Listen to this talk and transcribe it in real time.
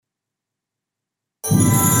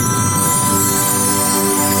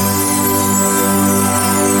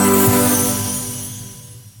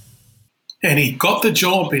And he got the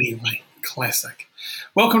job anyway. Classic.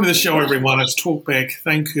 Welcome to the show, everyone. It's Talkback.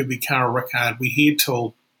 Thank you, Cara Rickard. We're here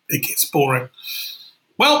till it gets boring.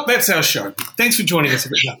 Well, that's our show. Thanks for joining us,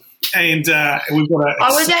 everyone. And we've got a... I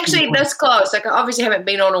was actually this close. Like, I obviously haven't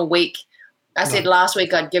been on all week. I said last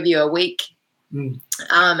week I'd give you a week. And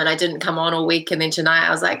I didn't come on all week. And then tonight I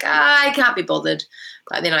was like, I can't be bothered.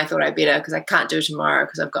 But then I thought I'd better because I can't do tomorrow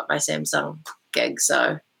because I've got my Samsung gig.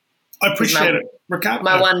 So I appreciate it, Rickard.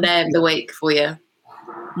 My one day of the week for you.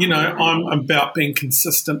 You know, I'm about being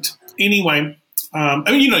consistent. Anyway,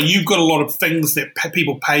 you've got a lot of things that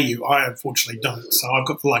people pay you. I unfortunately don't. So I've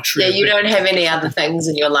got the luxury. Yeah, you don't have any other things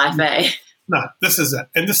in your life, eh? No, this is it.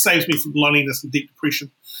 And this saves me from loneliness and deep depression.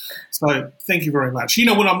 So thank you very much. You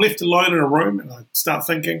know, when I'm left alone in a room and I start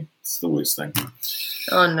thinking, it's the worst thing.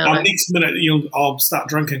 Oh, no. Next minute, I'll start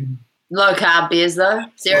drinking. Low-carb beers, though?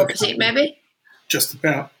 0% maybe? Just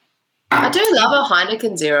about. I do love a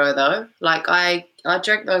Heineken Zero, though. Like, I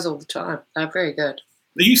drink those all the time. They're very good.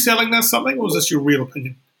 Are you selling us something, or is this your real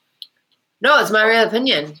opinion? No, it's my real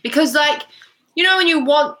opinion. Because, like, you know when you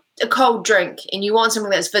want a cold drink and you want something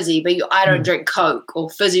that's fizzy, but I don't drink Coke or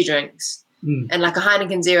fizzy drinks, and like a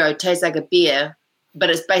Heineken Zero tastes like a beer, but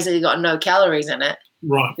it's basically got no calories in it.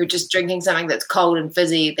 Right. You're just drinking something that's cold and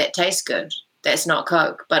fizzy that tastes good. That's not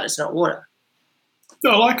Coke, but it's not water. No,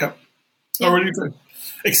 I like it. Yeah. I really do.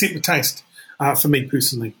 Except the taste, for me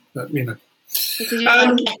personally. But, you know. Because you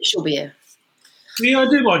like actual beer. Yeah, I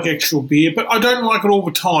do like actual beer, but I don't like it all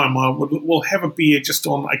the time. I will have a beer just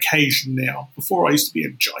on occasion now. Before I used to be a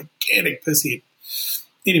gigantic pisshead.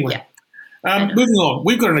 Anyway, moving on.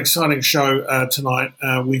 We've got an exciting show tonight.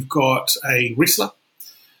 We've got a wrestler.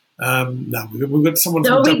 We've got someone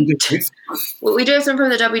from WWF. Well, we do have someone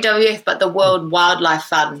from the WWF, but the World Wildlife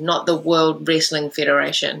Fund, not the World Wrestling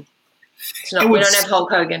Federation. We don't have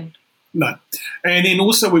Hulk Hogan. No. And then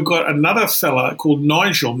also we've got another fella called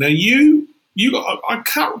Nigel. Now, I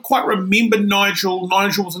can't quite remember Nigel.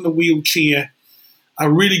 Nigel was in the wheelchair,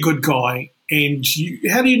 a really good guy. And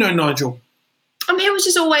how do you know Nigel? He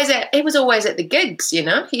was always at the gigs, you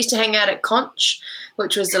know. He used to hang out at Conch,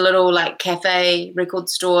 which was a little like cafe record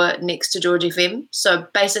store next to George FM. So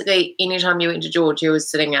basically anytime you went to George, he was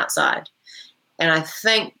sitting outside. And I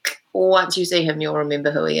think once you see him, you'll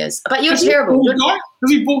remember who he is. But you're terrible.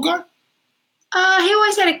 Is he a bald guy? He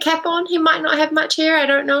always had a cap on. He might not have much hair. I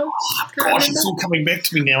don't know. Gosh, it's all coming back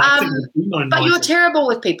to me now. I think but Nigel. You're terrible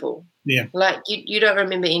with people. Yeah. Like, you don't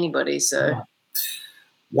remember anybody, so... Right.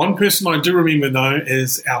 One person I do remember, though,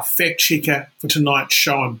 is our fact checker for tonight's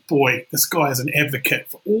show. And, boy, this guy is an advocate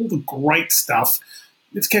for all the great stuff.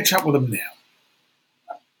 Let's catch up with him now.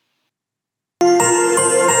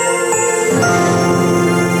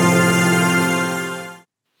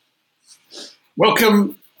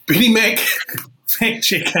 Welcome, Benny Mac, fact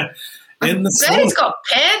checker in the sauna. He's got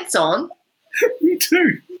pants on. Me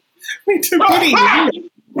too, Benny.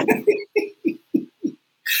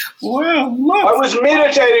 Wow, look. I was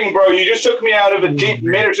meditating, bro. You just took me out of a deep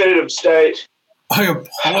meditative state. I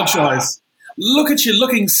apologise. Look at you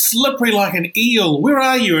looking slippery like an eel. Where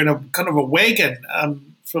are you? In a kind of a wagon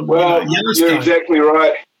from Yellowstone? You're exactly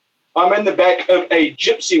right. I'm in the back of a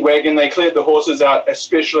gypsy wagon. They cleared the horses out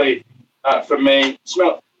especially for me.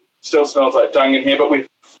 Still smells like dung in here, but we've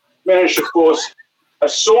managed to force a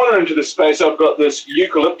sauna into the space. I've got this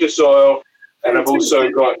eucalyptus oil, and I've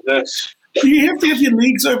also got this. Do you have to have your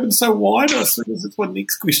legs open so wide? I suppose that's my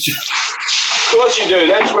next question. Of course you do.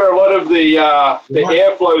 That's where a lot of the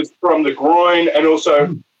air flows from the groin and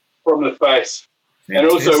also from the face. Fantastic. And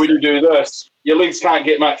also when you do this, your legs can't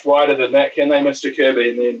get much wider than that, can they, Mr.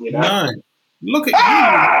 Kirby? And then, you know. No. Look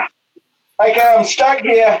at you. Okay, I'm stuck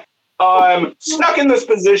here. I'm stuck in this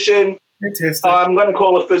position. Fantastic. I'm going to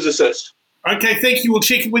call a physicist. Okay, thank you. We'll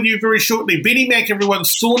check in with you very shortly. Benny Mac, everyone,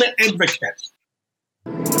 sauna advocate.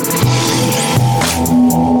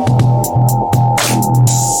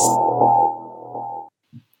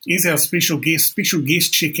 Here's our special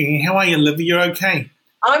guest checking. How are you, Livia? You okay?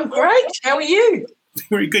 I'm great. How are you?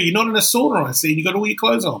 Very good. You're not in a sauna, I see. You got all your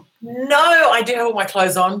clothes on. No, I do have all my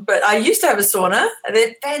clothes on, but I used to have a sauna, and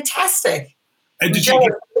they're fantastic. And did you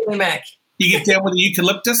get down with the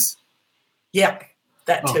eucalyptus? Yep,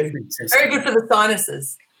 that too. Fantastic. Very good for the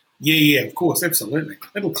sinuses. Yeah, of course, absolutely.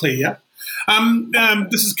 That'll clear you up.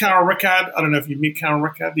 This is Cara Rickard. I don't know if you've met Cara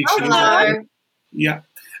Rickard. Hello. Yeah.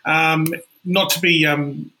 Not to be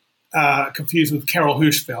confused with Carol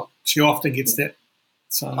Hirschfeld. She often gets that.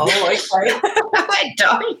 So. Oh, okay. I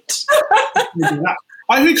don't.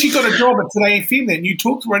 I heard she got a job at Today FM, that new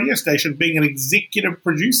talk radio station, being an executive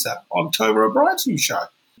producer on Tova O'Brien's new show.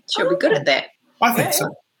 She'll be good at that. I think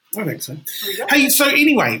so. I think so. Hey, so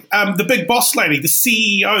anyway, the big boss lady, the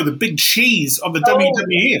CEO, the big cheese of the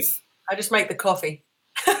WWF. I just make the coffee.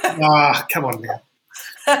 Come on now.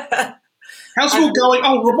 How's it all going?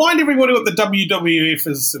 Oh, remind everybody what the WWF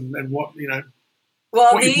is and what,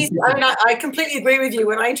 Well, I completely agree with you.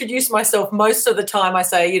 When I introduce myself, most of the time I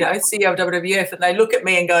say, CEO of WWF, and they look at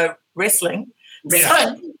me and go, wrestling.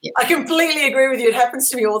 So I completely agree with you. It happens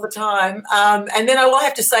to me all the time. And then all I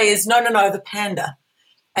have to say is, no, the panda.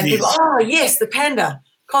 And people, yes, the panda,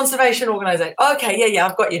 conservation organisation. Okay, yeah,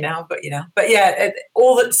 I've got you now.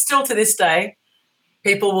 But still to this day,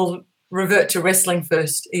 people will revert to wrestling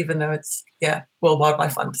first, even though it's, World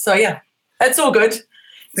Wildlife Fund. So, that's all good.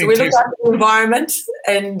 So we look after the environment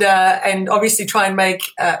and obviously try and make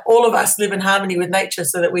all of us live in harmony with nature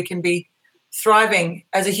so that we can be thriving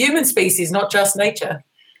as a human species, not just nature.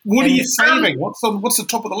 What are you saving? What's the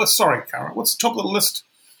top of the list? Sorry, Cara. What's the top of the list?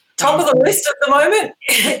 Top of the list at the moment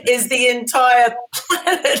is the entire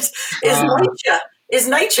planet, is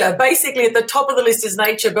nature. Basically, at the top of the list is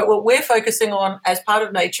nature, but what we're focusing on as part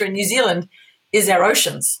of nature in New Zealand is our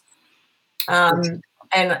oceans. And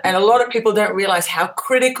a lot of people don't realise how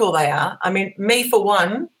critical they are. I mean, me for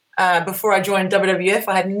one, before I joined WWF,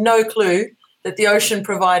 I had no clue that the ocean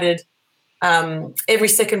provided every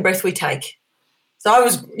second breath we take. So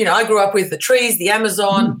I grew up with the trees, the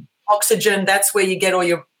Amazon, oxygen. That's where you get all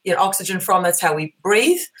your oxygen from. That's how we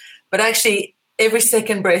breathe. But actually, every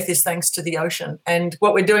second breath is thanks to the ocean. And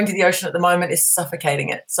what we're doing to the ocean at the moment is suffocating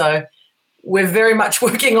it. So we're very much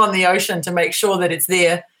working on the ocean to make sure that it's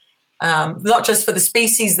there. Not just for the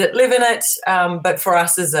species that live in it, but for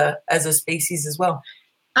us as a species as well.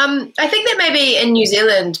 I think that maybe in New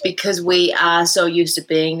Zealand, because we are so used to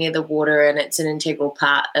being near the water and it's an integral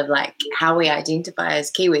part of like how we identify as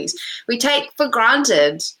Kiwis, we take for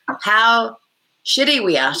granted how shitty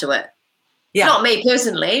we are to it. Yeah. Not me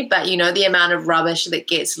personally, but, the amount of rubbish that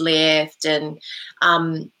gets left and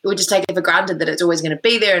we just take it for granted that it's always going to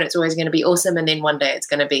be there and it's always going to be awesome and then one day it's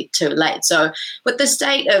going to be too late. So with the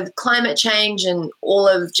state of climate change and all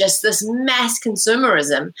of just this mass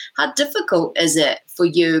consumerism, how difficult is it for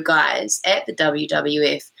you guys at the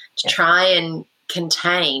WWF to try and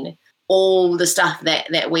contain all the stuff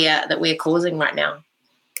that we're causing right now?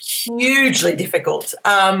 Hugely difficult.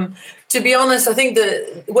 To be honest, I think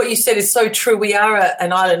what you said is so true. We are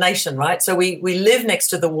an island nation, right? So we live next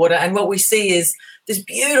to the water, and what we see is this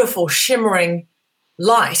beautiful shimmering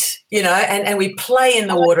light, and we play in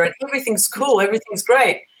the water, and everything's cool, everything's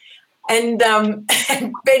great. And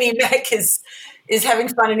Benny Mac is having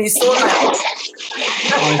fun in his sauna.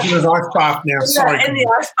 He's in his ice bath now. Sorry. In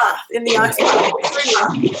the ice bath.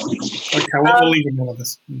 Okay, we'll leave him all of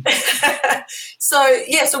this.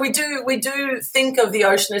 So we do think of the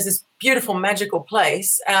ocean as this beautiful, magical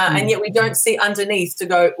place, and yet we don't see underneath to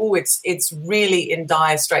go, it's really in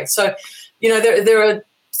dire straits. So, there are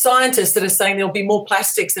scientists that are saying there'll be more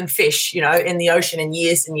plastics than fish, in the ocean in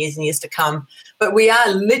years and years and years to come. But we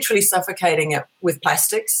are literally suffocating it with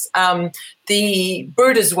plastics. The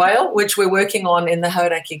Bruder's whale, which we're working on in the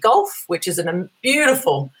Hauraki Gulf, which is a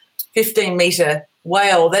beautiful 15-metre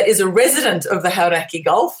whale that is a resident of the Hauraki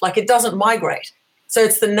Gulf, like it doesn't migrate. So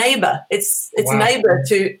it's the neighbour. It's neighbour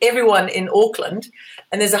to everyone in Auckland,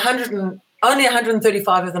 and there's only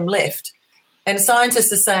 135 of them left. And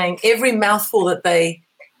scientists are saying every mouthful that they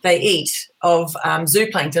eat of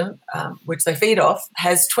zooplankton, which they feed off,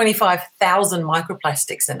 has 25,000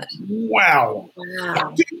 microplastics in it. Wow.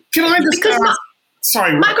 Can I just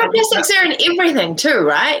sorry. Microplastics are in everything too,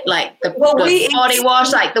 right? Like the body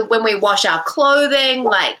wash, like when we wash our clothing.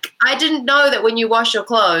 Like I didn't know that when you wash your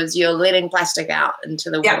clothes, you're letting plastic out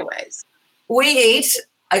into the waterways. We eat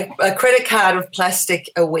a credit card of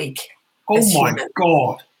plastic a week. Oh my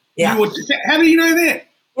God. Yeah. How do you know that?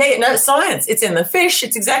 Yeah, no, science. It's in the fish.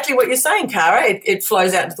 It's exactly what you're saying, Cara. It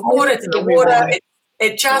flows out into the water. It's in the water.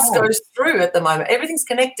 It just goes through at the moment. Everything's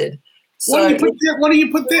connected. So Why do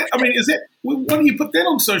you put that? I mean, why do you put that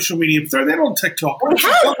on social media? Throw that on TikTok.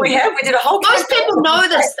 We have. We did a whole. Most people know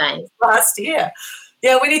this thing. Last year.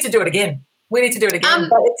 Yeah, we need to do it again. But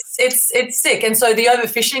it's sick. And so the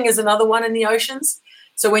overfishing is another one in the oceans.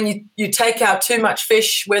 So when you take out too much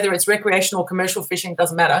fish, whether it's recreational or commercial fishing,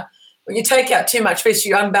 doesn't matter. When you take out too much fish,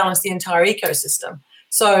 you unbalance the entire ecosystem.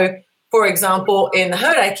 So, for example, in the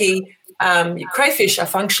Hauraki, crayfish are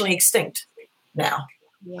functionally extinct now.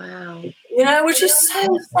 Wow. Which is so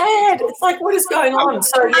sad. It's like, what is going on?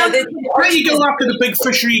 So, how do you go after the big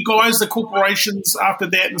fishery guys, the corporations after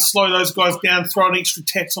that, and slow those guys down, throw an extra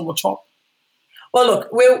tax on the top? Well, look,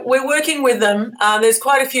 we're working with them. There's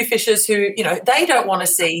quite a few fishers who, they don't want to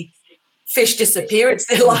see fish disappear. It's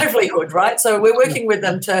their livelihood, right? So we're working with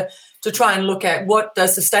them to try and look at what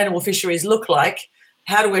does sustainable fisheries look like,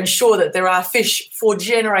 how to ensure that there are fish for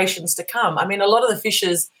generations to come. I mean, a lot of the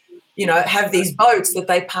fishers, have these boats that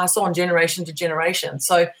they pass on generation to generation.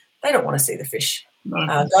 So they don't want to see the fish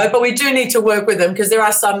go. But we do need to work with them because there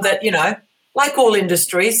are some that, like all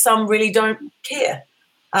industries, some really don't care.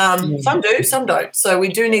 Some do, some don't. So we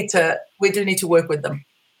do need to work with them.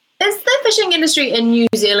 Is the fishing industry in New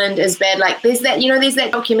Zealand as bad? Like there's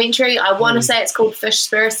that documentary. I want to say it's called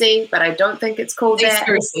Fishspiracy, but I don't think it's called that.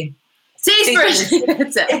 Seaspiracy.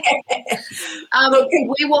 That's it.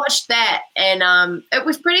 We watched that and it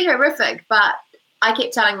was pretty horrific, but I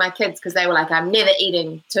kept telling my kids because they were like, I'm never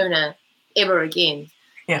eating tuna ever again.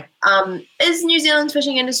 Yeah. Is New Zealand's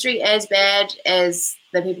fishing industry as bad as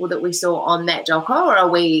the people that we saw on that doco, or are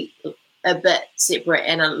we a bit separate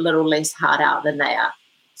and a little less hard out than they are?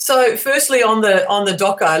 So firstly, on the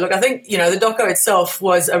doco, look, I think, the doco itself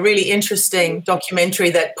was a really interesting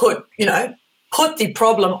documentary that put the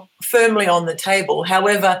problem firmly on the table.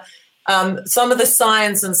 However, some of the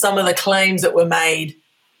science and some of the claims that were made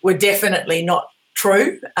were definitely not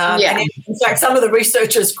true. And in fact, some of the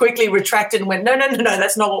researchers quickly retracted and went, no,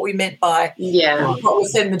 that's not what we meant by what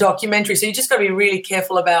was said in the documentary. So you just got to be really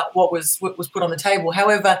careful about what was put on the table.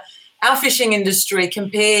 However, our fishing industry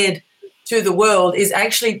compared to the world is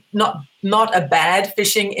actually not a bad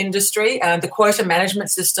fishing industry. The quota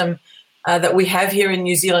management system that we have here in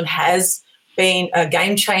New Zealand has been a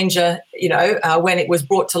game changer, when it was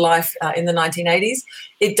brought to life in the 1980s.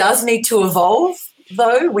 It does need to evolve,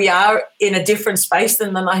 though. We are in a different space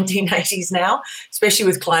than the 1980s now, especially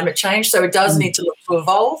with climate change. So it does need to look to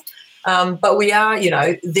evolve. But we are,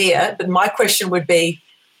 there. But my question would be,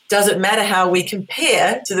 does it matter how we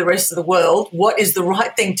compare to the rest of the world? What is the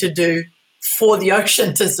right thing to do for the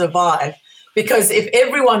ocean to survive? Because if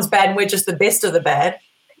everyone's bad and we're just the best of the bad,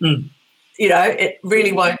 it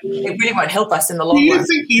really won't help us in the long run. Do you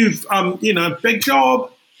think you've, big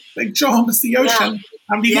job is the ocean?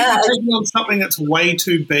 Do you think you're taking on something that's way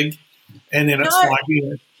too big and then it's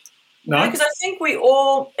No, because I think we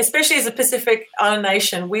all, especially as a Pacific Island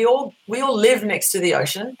nation, we all live next to the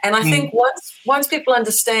ocean, and I think once people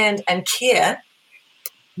understand and care,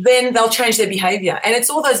 then they'll change their behaviour. And it's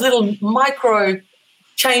all those little micro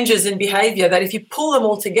changes in behaviour that, if you pull them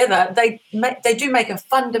all together, they do make a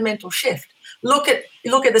fundamental shift. Look at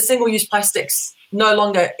the single-use plastics no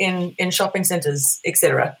longer in shopping centres,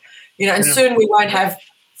 etc. And soon we won't have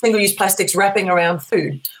single-use plastics wrapping around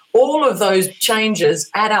food. All of those changes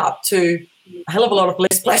add up to a hell of a lot of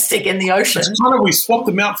less plastic in the ocean. It's kind of, we swapped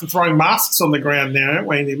them out for throwing masks on the ground now, aren't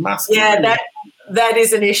we? That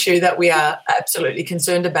is an issue that we are absolutely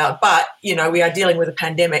concerned about. But, we are dealing with a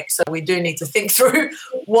pandemic, so we do need to think through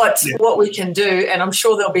what we can do. And I'm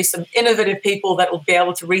sure there'll be some innovative people that will be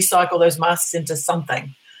able to recycle those masks into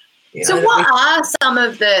something. So what are some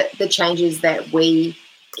of the changes that we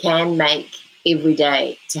can make every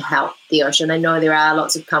day to help the ocean? I know there are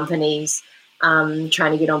lots of companies trying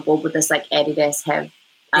to get on board with this, like Adidas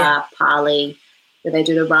have Parley, where they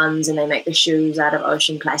do the runs and they make the shoes out of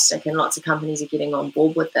ocean plastic, and lots of companies are getting on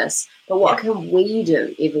board with this. But what can we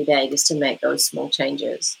do every day just to make those small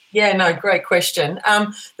changes? Yeah, no, great question.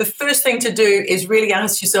 The first thing to do is really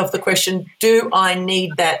ask yourself the question, do I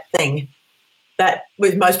need that thing that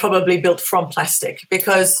was most probably built from plastic?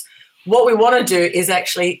 Because what we want to do is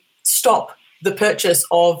actually stop the purchase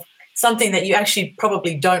of something that you actually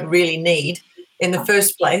probably don't really need in the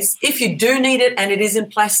first place. If you do need it and it is in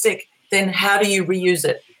plastic, then how do you reuse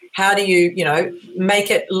it? How do you,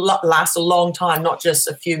 make it last a long time, not just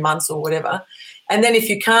a few months or whatever? And then if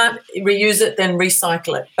you can't reuse it, then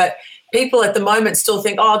recycle it. But people at the moment still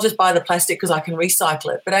think, I'll just buy the plastic because I can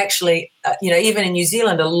recycle it. But actually, even in New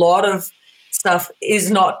Zealand, a lot of stuff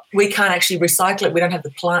is not, we can't actually recycle it. We don't have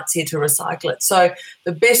the plants here to recycle it. So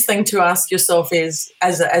the best thing to ask yourself is,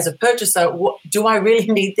 as a purchaser, do I really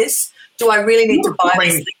need this? Do I really need to buy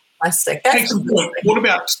this thing? Plastic. What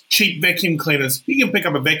about cheap vacuum cleaners? You can pick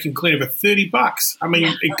up a vacuum cleaner for $30. I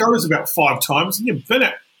mean, it goes about 5 times and you bin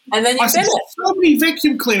it. And then you bin it. So many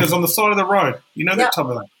vacuum cleaners on the side of the road. That type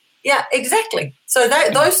of thing. Yeah, exactly. So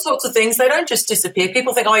those sorts of things, they don't just disappear.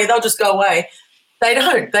 People think, they'll just go away. They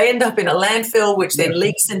don't. They end up in a landfill, which then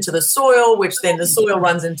leaks into the soil, which then the soil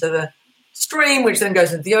runs into the stream, which then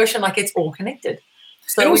goes into the ocean. Like, it's all connected.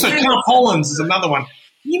 So and also tarpaulins is another one.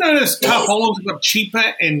 Those tarpaulins got cheaper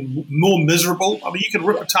and more miserable. I mean, you can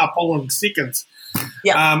rip a tarpaulin in seconds.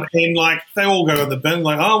 Yeah. And, they all go in the bin.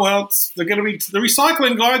 They're going to be the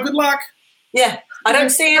recycling guy. Good luck. Yeah. I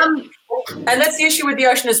don't see it. And that's the issue with the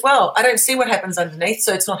ocean as well. I don't see what happens underneath,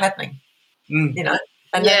 so it's not happening.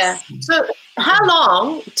 And So how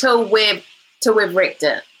long till we've wrecked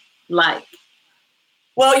it? Like,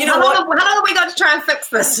 well, you know what? How long have we got to try and fix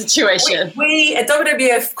this situation? We at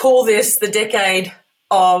WWF call this the decade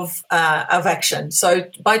of action. So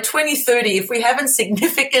by 2030, if we haven't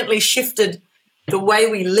significantly shifted the way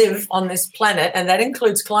we live on this planet, and that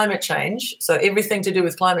includes climate change, so everything to do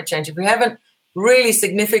with climate change, if we haven't really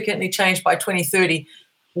significantly changed by 2030,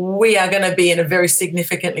 we are going to be in a very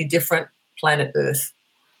significantly different planet Earth.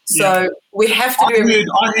 So we have to do everything.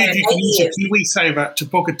 I heard you can use a KiwiSaver to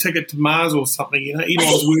book a ticket to Mars or something. You know,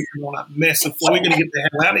 Elon's working on a massive flight. We're going to get the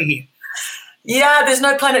hell out of here. Yeah, there's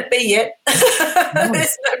no planet B yet.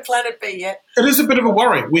 There's no planet B yet. It is a bit of a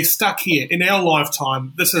worry. We're stuck here in our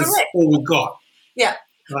lifetime. This is all we've got. Yeah,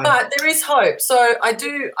 but there is hope. So I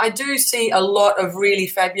do see a lot of really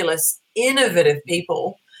fabulous, innovative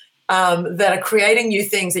people that are creating new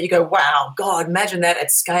things that you go, wow, God, imagine that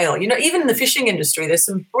at scale. You know, even in the fishing industry, there's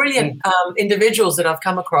some brilliant individuals that I've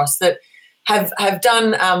come across that have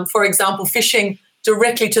done, for example, fishing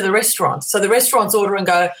directly to the restaurant. So the restaurants order and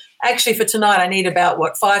go, actually, for tonight, I need about,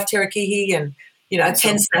 5 terakihi and,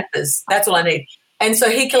 10 snappers. That's all I need. And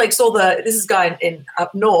so he collects this is a guy in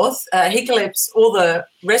up north, he collects all the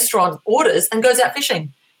restaurant orders and goes out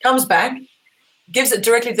fishing, comes back, gives it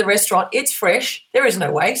directly to the restaurant. It's fresh. There is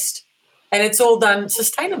no waste. And it's all done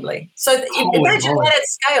sustainably. So imagine that at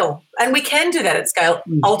scale. And we can do that at scale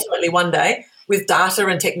ultimately one day with data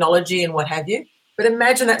and technology and what have you. But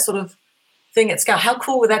imagine that sort of thing at scale. How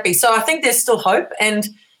cool would that be? So I think there's still hope. And,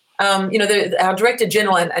 our Director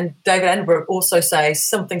General and David Attenborough also say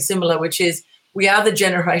something similar, which is we are the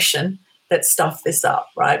generation that stuffed this up,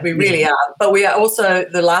 right? We really are. But we are also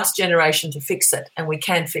the last generation to fix it, and we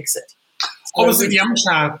can fix it. I was at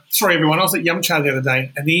Yumcha. Sorry, everyone. I was at Yumcha the other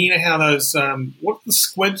day, and you know how those what the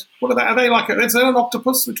squid? What are they? Are they like? Is that an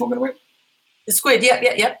octopus we're talking about? The squid, yeah.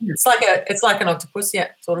 It's like an octopus, yeah,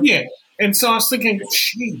 sort of. Yeah, and so I was thinking,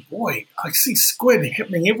 gee, boy, I see squid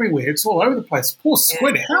happening everywhere. It's all over the place. Poor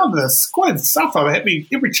squid. Yeah. How the squid suffer happening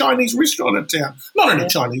every Chinese restaurant in town? Not only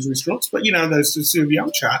Chinese restaurants, but those who serve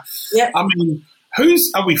Yumcha. Yeah. I mean,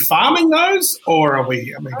 are we farming those, or are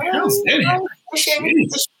we? I mean, how's that happening?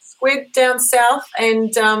 Squid down south,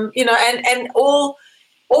 and and all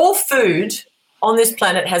food on this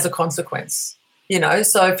planet has a consequence.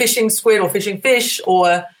 So fishing squid or fishing fish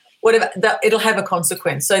or whatever, it'll have a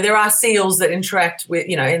consequence. So there are seals that interact with,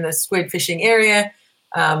 in the squid fishing area.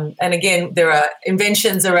 And again, there are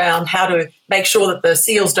inventions around how to make sure that the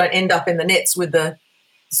seals don't end up in the nets with the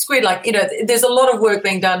squid. There's a lot of work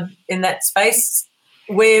being done in that space.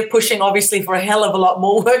 We're pushing obviously for a hell of a lot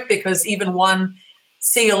more work because even one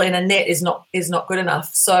seal in a net is not good enough.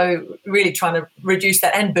 So really trying to reduce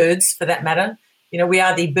that, and birds for that matter. We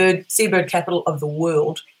are the seabird capital of the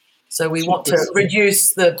world. So we want to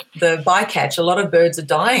reduce the bycatch. A lot of birds are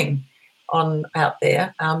dying out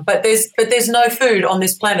there. But there's no food on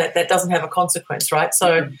this planet that doesn't have a consequence, right?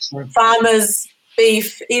 So farmers,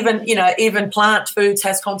 beef, even plant foods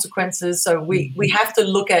has consequences. So we have to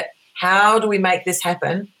look at how do we make this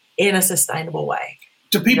happen in a sustainable way.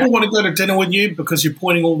 Do people want to go to dinner with you because you're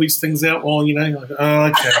pointing all these things out? Well, okay,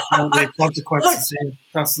 well, there are consequences here.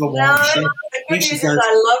 That's the one. No, the good news is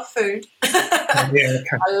I love food.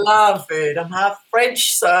 I love food. I'm half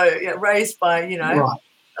French, so raised by, right.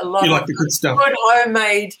 a lot you of like the good stuff. Good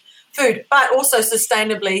homemade food, but also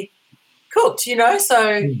sustainably cooked,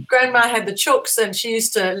 So Grandma had the chooks and she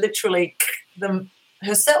used to literally cook them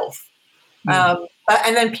herself, and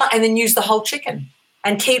then use the whole chicken.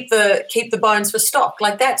 And keep the bones for stock.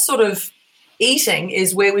 Like that sort of eating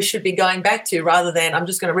is where we should be going back to, rather than I'm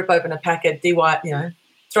just going to rip open a packet, throw it in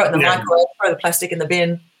the microwave, throw the plastic in the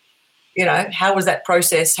bin. How was that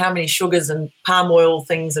processed? How many sugars and palm oil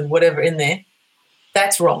things and whatever in there?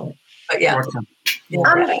 That's wrong. But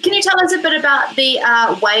can you tell us a bit about the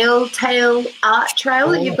whale tail art trail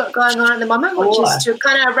that you've got going on at the moment, which is to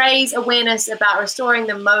kind of raise awareness about restoring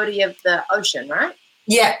the modi of the ocean, right?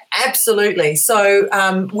 Yeah, absolutely. So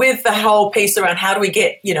with the whole piece around how do we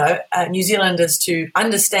get, New Zealanders to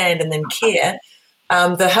understand and then care,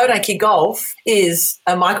 the Hauraki Gulf is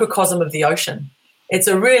a microcosm of the ocean. It's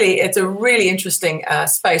a really interesting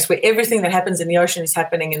space where everything that happens in the ocean is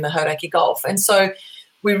happening in the Hauraki Gulf. And so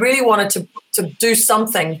we really wanted to do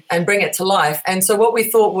something and bring it to life. And so what we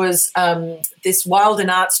thought was this Wild and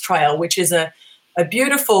Arts Trail, which is a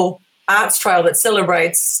beautiful arts trail that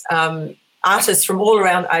celebrates artists from all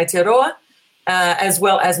around Aotearoa, as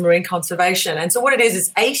well as marine conservation. And so what it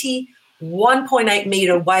is 81.8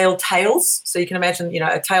 metre whale tails. So you can imagine,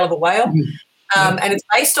 a tail of a whale. And it's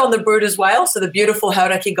based on the Bruder's whale, so the beautiful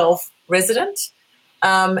Hauraki Gulf resident.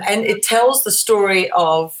 And it tells the story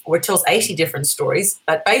of, or it tells 80 different stories,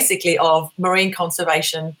 but basically of marine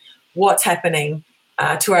conservation, what's happening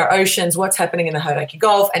to our oceans, what's happening in the Hauraki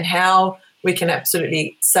Gulf, and how we can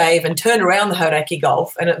absolutely save and turn around the Hauraki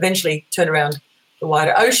Gulf and eventually turn around the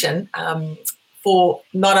wider ocean for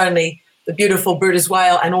not only the beautiful Brutus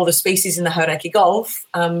whale and all the species in the Hauraki Gulf,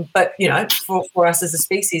 but, for us as a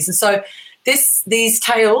species. And so these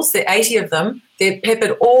tales, the 80 of them, they're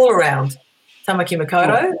peppered all around Tamaki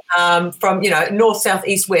Makaurau, from, north, south,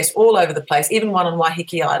 east, west, all over the place, even one on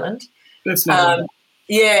Waiheke Island. That's lovely.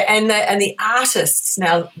 Yeah, and the artists.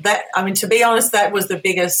 Now, to be honest, that was the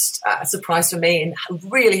biggest surprise for me and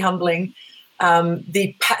really humbling.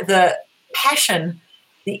 The passion,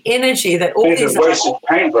 the energy that all these wasted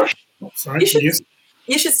paintbrush. Sorry,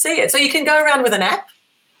 you should see it. So you can go around with an app.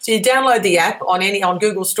 So you download the app on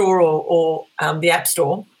Google Store or the App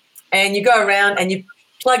Store, and you go around and you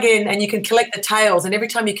plug in and you can collect the tails. And every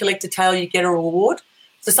time you collect a tail, you get a reward.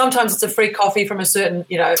 So sometimes it's a free coffee from a certain,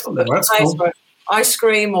 place, cool. or ice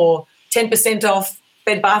cream, or 10% off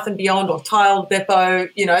Bed Bath & Beyond or Tile Depot.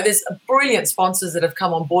 There's brilliant sponsors that have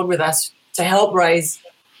come on board with us to help raise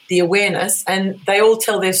the awareness, and they all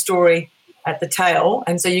tell their story at the tail,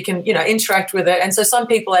 and so you can, interact with it. And so some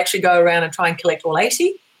people actually go around and try and collect all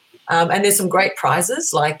 80, and there's some great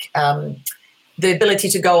prizes like the ability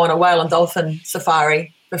to go on a whale and dolphin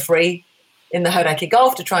safari for free in the Hauraki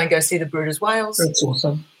Gulf to try and go see the Brutus whales. That's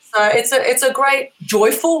awesome. So it's a great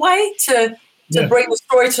joyful way to bring the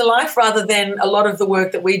story to life, rather than a lot of the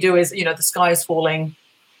work that we do is, the sky is falling,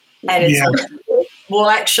 and it's well,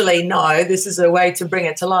 actually, no, this is a way to bring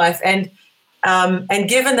it to life. And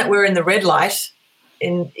given that we're in the red light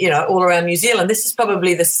in, all around New Zealand, this is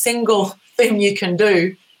probably the single thing you can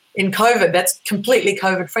do in COVID that's completely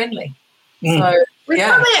COVID friendly. So we've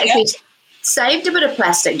probably actually saved a bit of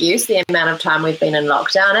plastic use the amount of time we've been in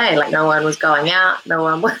lockdown, eh? Like no one was going out, no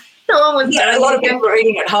one was a lot of people were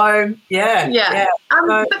eating at home. But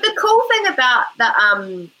the cool thing about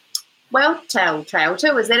the whale tail trail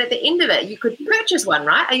too is that at the end of it you could purchase one,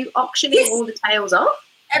 right? Are you auctioning all the tails off?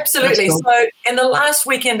 Absolutely. Cool. So in the last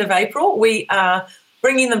weekend of April, we are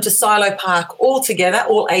bringing them to Silo Park all together,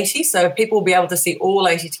 all 80, so people will be able to see all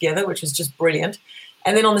 80 together, which is just brilliant.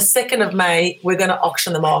 And then on the 2nd of May, we're going to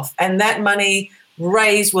auction them off, and that money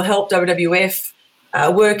raised will help WWF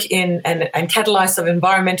work in and catalyse some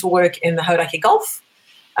environmental work in the Hauraki Gulf,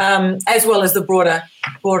 as well as the broader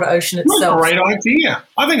ocean itself. What a great idea.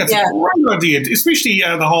 I think it's a great idea, especially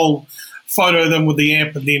the whole photo them with the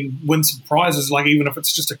app and then win some prizes, like even if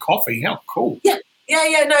it's just a coffee. How cool. No,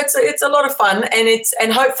 it's a lot of fun,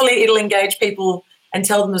 and hopefully it'll engage people and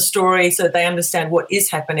tell them the story so that they understand what is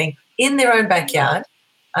happening in their own backyard,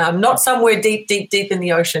 not somewhere deep in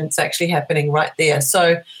the ocean. It's actually happening right there.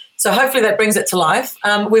 So hopefully that brings it to life.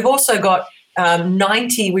 We've also got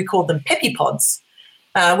 90, we call them peppy pods,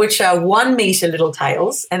 which are 1 metre little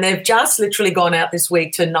tails, and they've just literally gone out this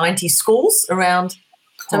week to 90 schools around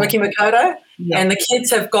Tamaki Makaurau, and the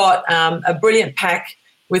kids have got a brilliant pack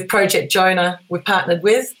with Project Jonah we've partnered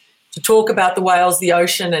with to talk about the whales, the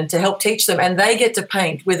ocean, and to help teach them, and they get to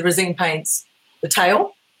paint with resin paints the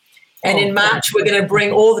tail. And in March, we're going to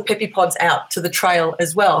bring all the peppy pods out to the trail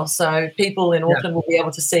as well. So people in Auckland will be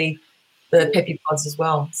able to see the peppy pods as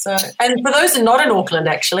well. So, and for those who are not in Auckland,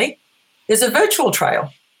 actually, there's a virtual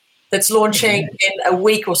trail that's launching in a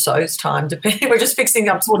week or so's time. Depending, we're just fixing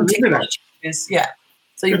up sort of technology.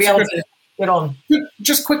 So you'll be able to get on.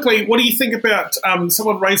 Just quickly, what do you think about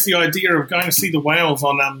someone raised the idea of going to see the whales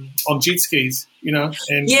on jet skis?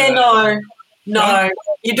 And no,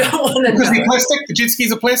 you don't want to. Because they're plastic. The jet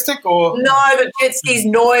skis are plastic, or no, the jet skis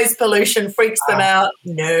noise pollution freaks them out.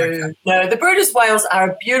 No. The Brutus whales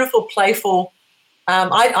are a beautiful, playful.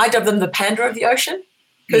 I dub them the panda of the ocean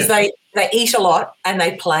because they eat a lot and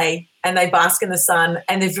they play and they bask in the sun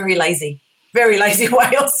and they're very lazy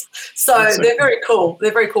whales. So they're very cool.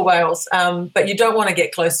 They're very cool whales. But you don't want to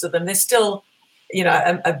get close to them. They're still,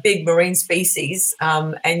 a big marine species,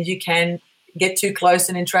 and you can get too close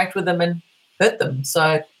and interact with them and hurt them.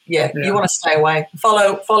 So you want to stay away.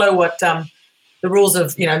 Follow what the rules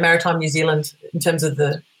of Maritime New Zealand in terms of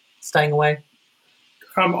the staying away.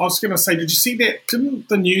 I was going to say, did you see that? Didn't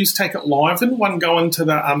the news take it live? Didn't one go into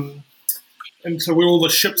the into where all the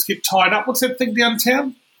ships get tied up? What's that thing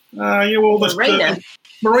downtown? All the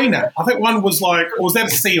marina. I think one was like, or was that a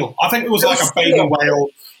seal? I think it was like a beta whale.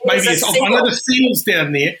 Maybe I know the seal's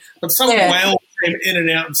down there, but some whale came in and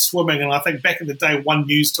out and swimming. And I think back in the day, One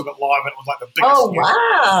News took it live, and it was like the biggest. Oh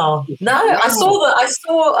wow! No, I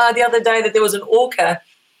saw the other day that there was an orca,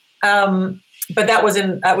 but that was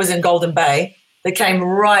in Golden Bay, that came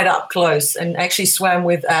right up close and actually swam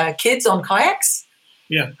with kids on kayaks.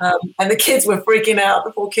 Yeah. And the kids were freaking out,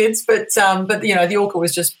 the poor kids. But the orca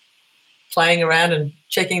was just playing around and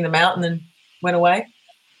checking them out and then went away.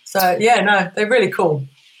 So, they're really cool.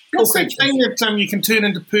 What's that thing that you can turn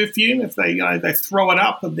into perfume if they throw it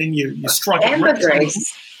up and then you strike it?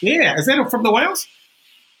 Ambergris. Yeah. Is that from the whales?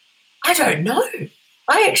 I don't know.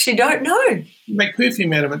 I actually don't know. You make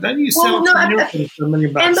perfume out of it, don't you? Sell it to Americans for $1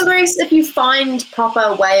 million. Ambergris, if you find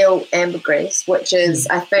proper whale ambergris, which is,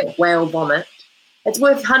 I think, whale vomit, it's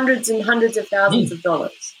worth hundreds and hundreds of thousands of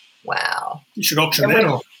dollars. Wow. You should auction that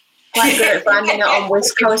off. Quite good at finding it on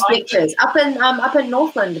West Coast beaches. Up in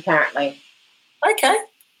Northland, apparently. Okay.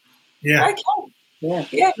 Yeah. Okay.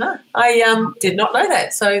 Yeah, no. I did not know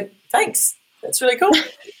that, so thanks. That's really cool.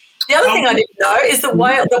 The other thing I didn't know is the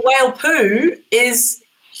whale poo is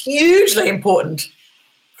hugely important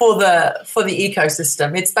for the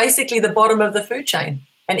ecosystem. It's basically the bottom of the food chain,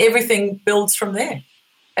 and everything builds from there.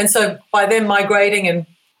 And so by them migrating and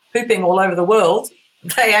pooping all over the world,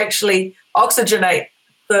 they actually oxygenate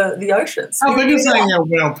the oceans. How big is a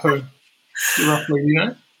whale poo, roughly, you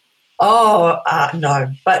know?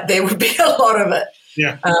 No, but there would be a lot of it.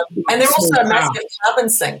 Yeah. And they're also a massive carbon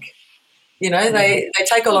sink. You know, they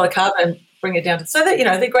take a lot of carbon and bring it down. So that,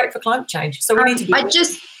 they're great for climate change. So we need to be... I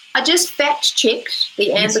just fact checked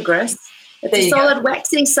the ambergris. It's a solid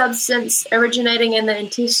waxy substance originating in the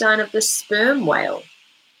intestine of the sperm whale.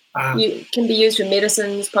 It can be used for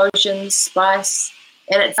medicines, potions, spice,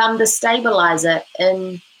 and it's to stabilize it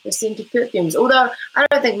in the scent of perfumes. Although I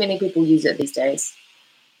don't think many people use it these days.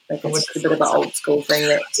 Like it's a bit of an old school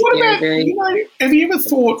thing. Have you ever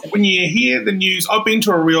thought, when you hear the news, I've been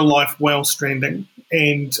to a real life whale stranding,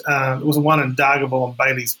 and there was one in Dargaville on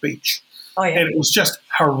Bailey's Beach. Oh, yeah. And it was just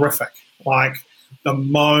horrific. Like the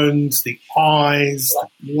moans, the eyes, the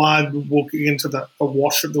blood walking into the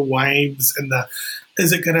wash of the waves, and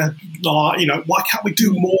is it going to, why can't we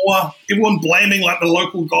do more? Everyone blaming like the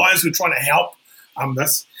local guys who are trying to help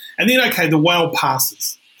this. And then, okay, the whale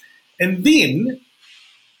passes. And then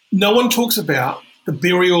no one talks about the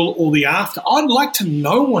burial or the after. I'd like to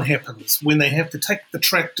know what happens when they have to take the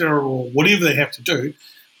tractor or whatever they have to do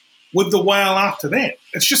with the whale after that.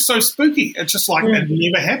 It's just so spooky. It's just like it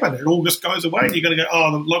never happened. It all just goes away. And you're going to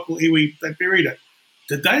go, the local iwi, they buried it.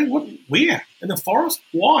 Did they? What? Where? In the forest?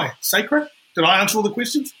 Why? Sacred? Did I answer all the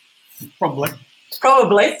questions? Probably.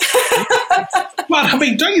 But, I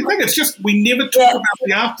mean, don't you think it's just we never talk about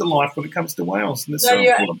the afterlife when it comes to whales? And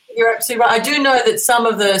you're absolutely right. I do know that some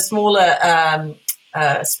of the smaller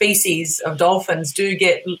species of dolphins do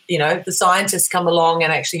get, the scientists come along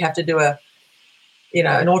and actually have to do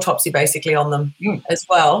an autopsy basically on them as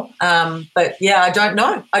well. But, I don't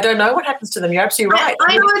know. I don't know what happens to them. You're absolutely right.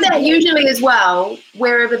 I know that usually as well,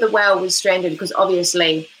 wherever the whale was stranded, because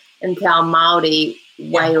obviously in Te Ao Māori,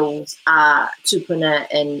 whales are tupuna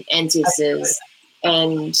and ancestors,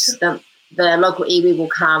 and the local iwi will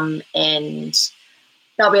come and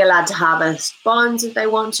they'll be allowed to harvest bones if they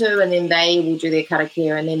want to, and then they will do their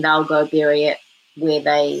karakia, and then they'll go bury it where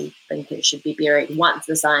they think it should be buried once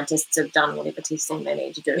the scientists have done whatever testing they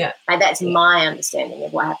need to do. Yeah. And that's my understanding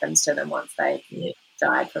of what happens to them once they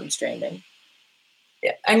died from stranding.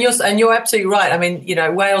 Yeah, and you're absolutely right. I mean,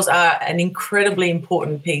 whales are an incredibly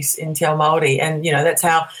important piece in Te Ao Māori, and that's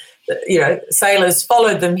how sailors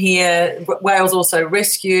followed them here. Whales also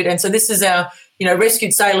rescued, and so this is our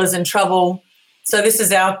rescued sailors in trouble. So this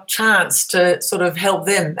is our chance to sort of help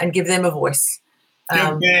them and give them a voice. Give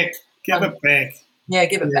it back. Yeah,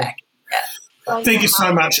 give it back. Yeah. Thank you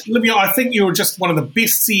so much. Livia, I think you're just one of the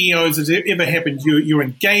best CEOs that's ever happened. You're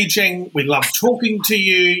engaging. We love talking to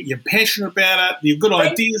you. You're passionate about it. Your good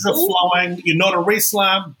ideas are flowing. You're not a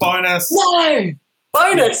wrestler. Bonus. No.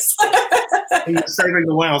 Bonus. You're saving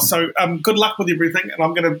the whales. So good luck with everything. And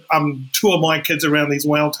I'm going to tour my kids around these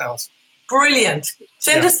whale tails. Brilliant.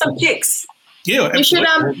 Send us some pics. Yeah,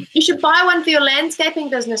 absolutely. You should buy one for your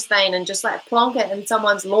landscaping business, Thane, and just plonk it in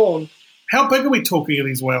someone's lawn. How big are we talking of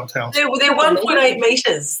these whale tails? They're 1.8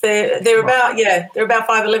 metres. They're about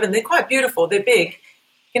 5'11". They're quite beautiful. They're big.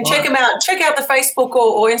 You can check them out. Check out the Facebook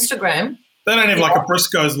or Instagram. They don't have like a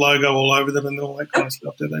Briscoe's logo all over them and all that kind of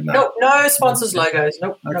stuff, do they? No sponsors logos.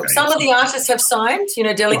 Nope. Some of the artists have signed,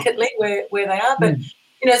 delicately where they are. But,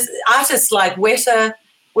 artists like Weta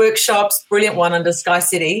Workshops, brilliant one under Sky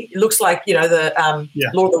City. It looks like, the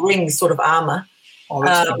Lord of the Rings sort of armour. Oh,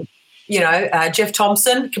 that's cool. Jeff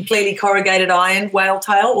Thompson, completely corrugated iron whale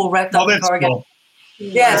tail, all wrapped up in corrugated. Cool.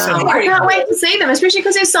 Yeah, I can't wait to see them, especially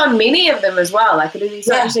because there's so many of them as well. Like, it would be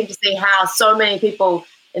so interesting to see how so many people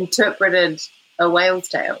interpreted a whale's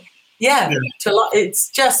tail. It's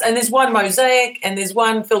just, and there's one mosaic and there's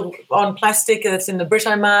one filled on plastic that's in the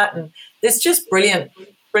Britomart, and it's just brilliant.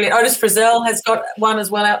 Brilliant. Otis Frizzell has got one as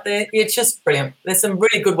well out there. It's just brilliant. There's some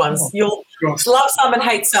really good ones. You'll love some and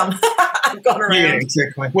hate some. I've gone around. Yeah,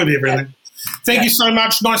 exactly. With everything. Thank you so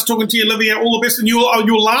much. Nice talking to you, Livia. All the best. And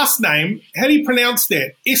your last name, how do you pronounce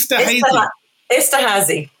that? Esterhazy.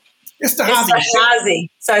 Esterhazy. Esterhazy.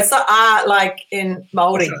 So it's the R like in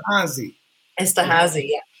Māori. Esterhazy.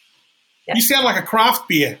 Yeah. You sound like a craft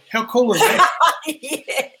beer. How cool is that?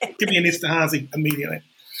 Yeah. Give me an Esterhazy immediately.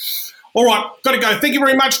 All right, got to go. Thank you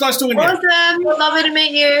very much. Nice talking to you. Awesome. Lovely to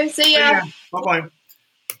meet you. See ya. Bye-bye.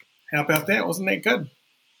 How about that? Wasn't that good?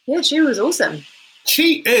 Yeah, she was awesome.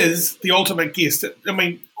 She is the ultimate guest. I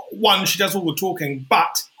mean, one, she does all the talking,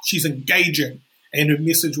 but she's engaging, and her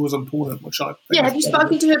message was important, which I think. Yeah, have you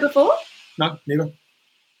spoken to her before? No, never.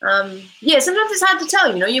 Yeah, sometimes it's hard to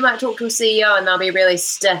tell. You might talk to a CEO and they'll be really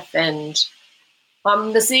stiff, and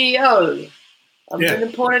I'm the CEO. I'm an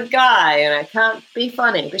important guy, and I can't be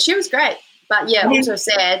funny. But she was great. But yeah, also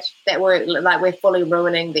sad that we're fully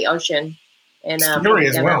ruining the ocean, and scary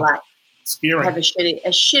as well. Scary. Have a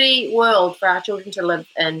shitty world for our children to live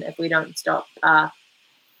in if we don't stop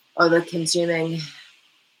over-consuming.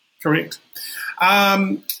 Correct.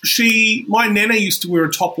 My nana used to wear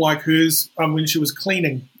a top like hers when she was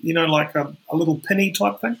cleaning. Like a little pinny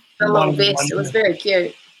type thing. A little vest. It was very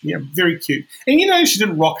cute. Yeah, very cute. And, she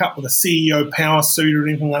didn't rock up with a CEO power suit or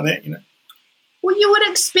anything like that, Well, you would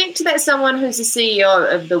expect that someone who's the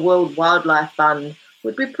CEO of the World Wildlife Fund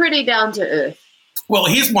would be pretty down to earth. Well,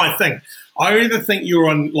 here's my thing. I either think you're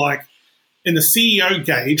on, in the CEO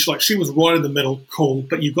gauge, she was right in the middle, cool,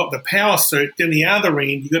 but you've got the power suit. Then the other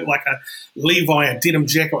end, you've got a Levi, a denim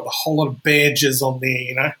jacket with a whole lot of badges on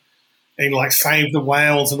there, and Save the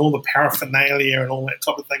Whales and all the paraphernalia and all that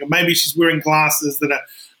type of thing. And maybe she's wearing glasses that are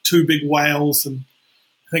two big whales and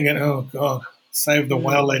thinking, oh, God, save the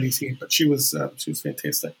whale ladies here. But she was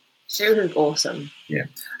fantastic. She was awesome. Yeah.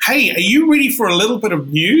 Hey, are you ready for a little bit of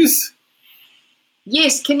news?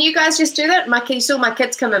 Yes. Can you guys just do that? You saw my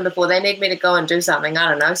kids come in before. They need me to go and do something. I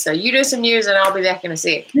don't know. So you do some news and I'll be back in a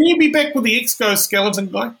sec. Can you be back with the exoskeleton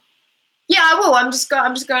guy? Yeah, I will. I'm just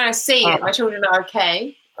going to see if my children are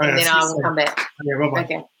okay. And then I will come back. Okay, bye-bye.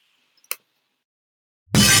 Okay.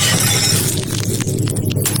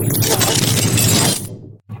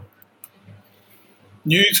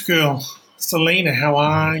 News girl, Selena, how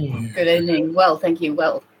are you? Good evening. Well, thank you.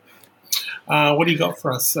 Well. What do you got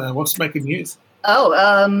for us? What's making news?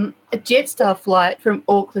 A Jetstar flight from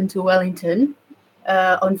Auckland to Wellington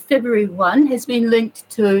on February 1 has been linked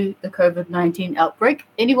to the COVID-19 outbreak.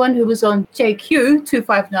 Anyone who was on JQ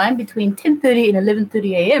 259 between 10:30 and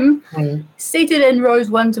 11:30 a.m. Seated in rows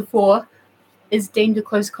 1 to 4 is deemed a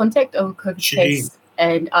close contact of a COVID case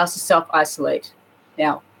and asked to self-isolate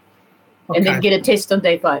now. Okay. And then get a test on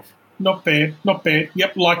day 5. Not bad.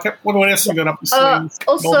 Yep, like it. What else have you got up the sleeves?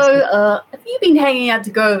 Also, have you been hanging out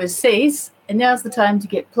to go overseas? And now's the time to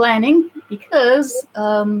get planning because,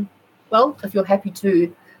 if you're happy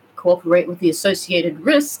to cooperate with the associated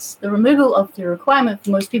risks, the removal of the requirement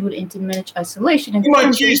for most people to enter managed isolation. And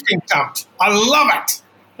my cheese been dumped. I love it.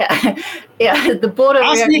 Yeah, the border.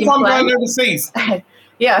 Ask me if I'm going overseas.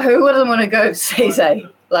 Yeah, who wouldn't want to go overseas, eh?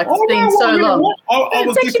 It's been so long.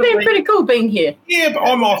 It's actually been pretty cool being here. Yeah, but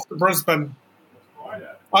I'm off to Brisbane.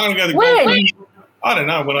 I'm going to go to when? I don't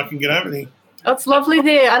know when I can get over there. Oh, it's lovely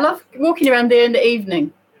there. I love walking around there in the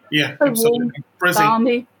evening. Yeah, so absolutely.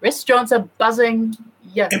 Balmy. Restaurants are buzzing.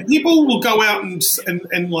 Yeah. And people will go out in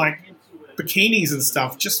bikinis and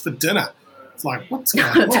stuff just for dinner. It's like, what's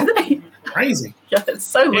going on? Crazy. Yeah, it's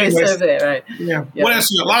so loose over there, right? Yeah. What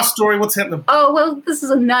else you got? Last story, what's happening? Oh, well, this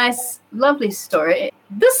is a nice, lovely story.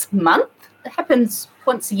 This month, it happens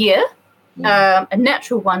once a year, a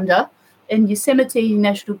natural wonder in Yosemite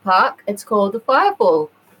National Park. It's called the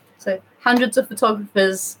Fireball. So hundreds of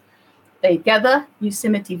photographers, they gather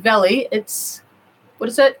Yosemite Valley. It's,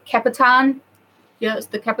 Capitan? Yeah, it's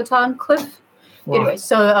the Capitan Cliff. Wow. Anyway,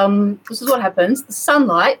 so this is what happens. The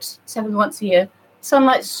sunlight, it's happened once a year,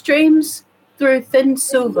 sunlight streams through thin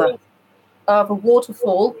silver of a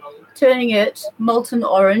waterfall, turning it molten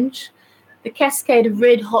orange. The cascade of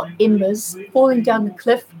red-hot embers falling down the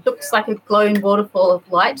cliff looks like a glowing waterfall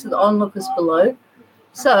of light to the onlookers below.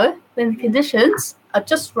 So, when the conditions are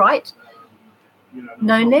just right,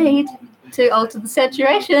 no need to alter the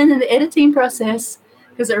saturation in the editing process,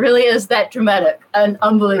 because it really is that dramatic and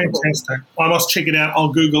unbelievable. Fantastic. I must check it out.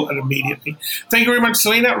 I'll Google it immediately. Thank you very much,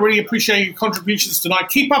 Selena. Really appreciate your contributions tonight.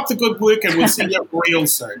 Keep up the good work, and we'll see you real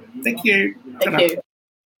soon. Thank you. Thank you.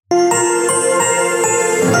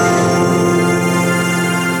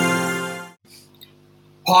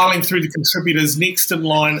 piling through the contributors. Next in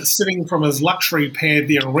line, sitting from his luxury pad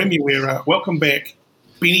there in Remuera. Welcome back,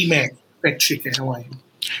 Benny Mac, fact checker. How are you?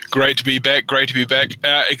 Great to be back.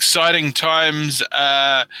 Exciting times.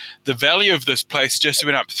 The value of this place just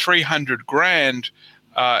went up $300,000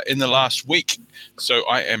 in the last week. So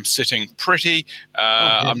I am sitting pretty.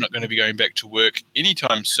 I'm not going to be going back to work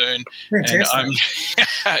anytime soon. Fantastic. And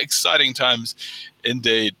I'm exciting times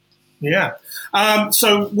indeed. Yeah.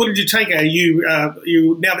 So what did you take? Are you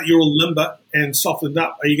now that you're all limber and softened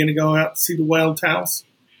up, are you going to go out and see the whale tails?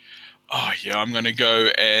 Oh, yeah, I'm going to go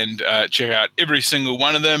and check out every single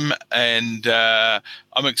one of them. And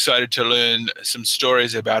I'm excited to learn some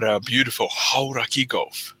stories about our beautiful Hauraki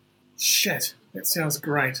Gulf. Shit, that sounds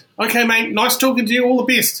great. Okay, mate, nice talking to you. All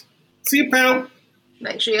the best. See you, pal.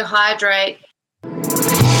 Make sure you hydrate.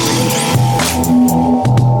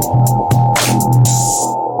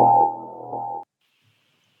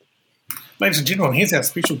 Ladies and gentlemen, here's our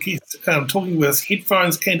special guest talking with us,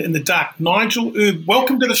 headphones and in the dark. Nigel,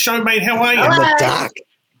 welcome to the show, mate. How are you? In the dark.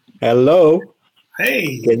 Hello.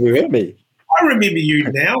 Hey. Can you hear me? I remember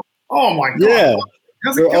you now. Oh, my God. Yeah.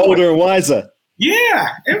 How's it You're going? older and wiser.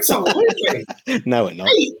 Yeah, absolutely. No, we're not.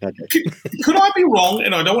 Hey, Okay. could I be wrong,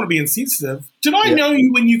 and I don't want to be insensitive, did I know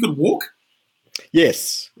you when you could walk?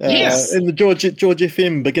 Yes. Yes. In the George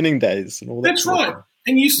FM beginning days and all that. That's right.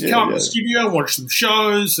 And you used to come up to the studio, watch some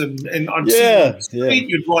shows, and I'd see you on the street,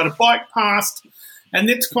 you'd ride a bike past, and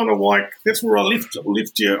that's kind of like, that's where I left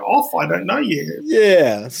you off. I don't know you.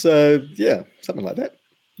 Yeah. So, something like that.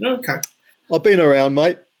 Okay. I've been around,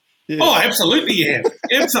 mate. Yeah. Oh, absolutely, you have.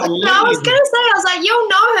 Absolutely. No, I was going to say, I was like, you'll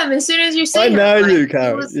know him as soon as you see I him. know like, you,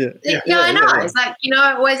 Karen. I know. It's like,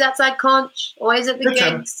 always outside Conch, always at the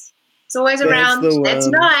gigs. It's always around. That's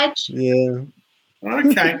Nige. Yeah.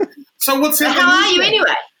 Okay. So what's happening? How are you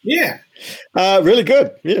anyway? Yeah. Really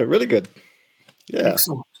good. Yeah, really good. Yeah.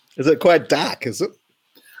 Excellent. Is it quite dark, is it?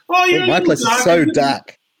 Oh, yeah. My place is so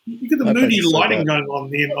dark. You get the moody lighting going on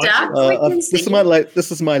there, Nigel. This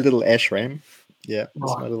is my little ashram. Yeah,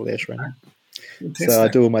 that's my little ashram. Okay. So I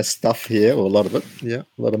do all my stuff here, or a lot of it. Yeah,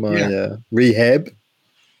 a lot of my rehab.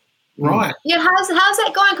 Right. Yeah, how's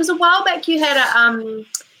that going? Because a while back you had a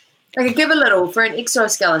give a little for an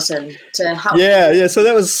exoskeleton to help. Yeah. So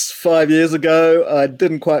that was 5 years ago. I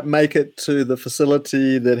didn't quite make it to the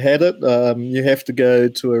facility that had it. You have to go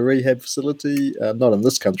to a rehab facility, not in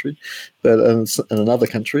this country, but in another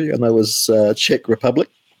country, and that was Czech Republic.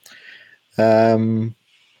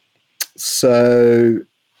 So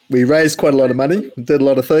we raised quite a lot of money, did a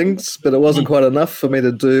lot of things, but it wasn't quite enough for me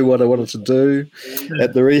to do what I wanted to do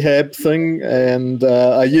at the rehab thing. And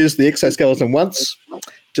I used the exoskeleton once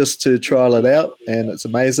just to trial it out, and it's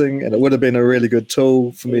amazing. And it would have been a really good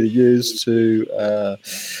tool for me to use to,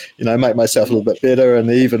 make myself a little bit better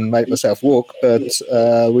and even make myself walk. But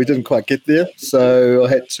we didn't quite get there, so I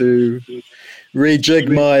had to rejig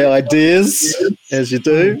my ideas, as you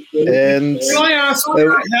do. And can I ask,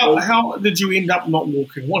 how did you end up not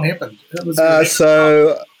walking? What happened?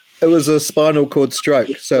 So it was a spinal cord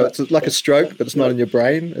stroke. So it's like a stroke, but it's not in your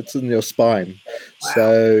brain; it's in your spine. Wow.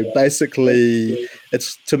 So basically,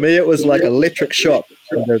 to me it was like electric shock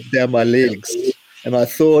down my legs, and I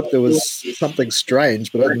thought there was something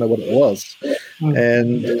strange, but I didn't know what it was.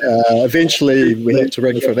 And eventually, we had to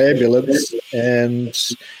ring for an ambulance, and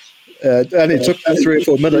it only took 3 or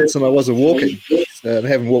 4 minutes, and I wasn't walking. And I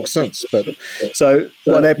haven't walked since. But so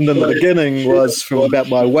what happened in the beginning was from about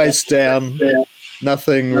my waist down,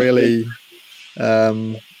 nothing really,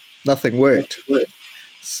 nothing worked.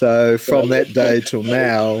 So from that day till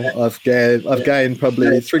now, I've gained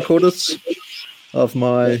probably 3/4 of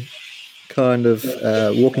my kind of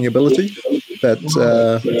walking ability. But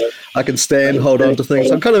I can stand, hold on to things.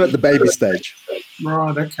 I'm kind of at the baby stage.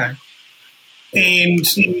 Right. Okay. And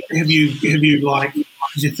have you like,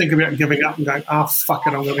 did you think about giving up and going, fuck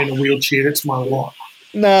it, I'm going to be in a wheelchair, that's my lot?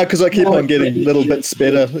 No, because I keep on getting little bits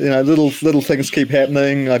better. Little things keep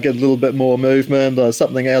happening. I get a little bit more movement, or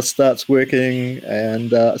something else starts working,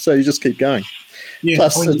 and so you just keep going. Yeah,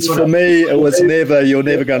 plus, for me, it was never, you're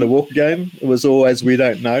never going to walk again. It was always, we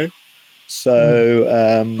don't know. So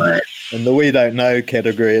in the we don't know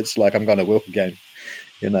category, it's like, I'm going to walk again.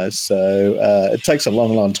 So it takes a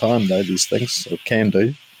long, long time, though, these things, or can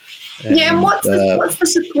do. And what's the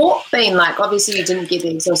support been like? Obviously, you didn't get the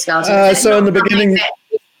exoskeleton. So in the beginning, that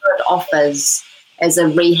it offers as a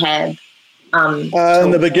rehab. In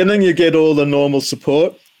the beginning, you get all the normal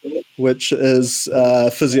support, which is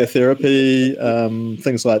physiotherapy,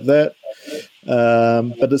 things like that.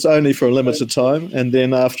 But it's only for a limited time, and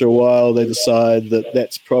then after a while, they decide that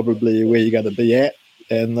that's probably where you're going to be at,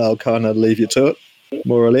 and they'll kind of leave you to it,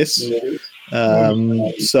 more or less.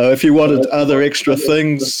 So if you wanted other extra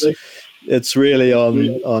things, it's really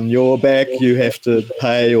on your back. You have to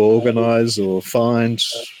pay or organise or find,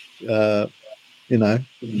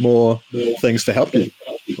 more things to help you,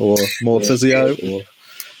 or more physio, or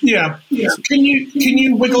Yeah. Can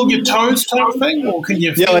you wiggle your toes type of thing, or can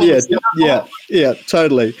you? Yeah,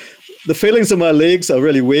 totally. The feelings in my legs are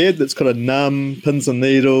really weird. It's kind of numb, pins and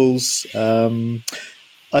needles.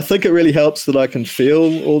 I think it really helps that I can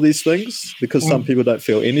feel all these things, because some people don't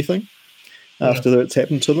feel anything after it's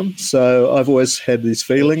happened to them. So I've always had these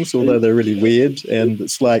feelings, although they're really weird. And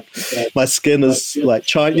it's like my skin is like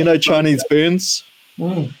Chinese burns.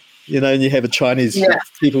 And you have a Chinese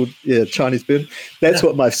Chinese burn. That's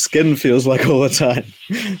what my skin feels like all the time.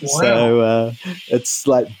 Wow. So it's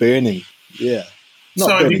like burning. Yeah. So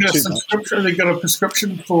have you got a subscription? Have you got a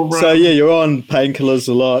prescription for? So you're on painkillers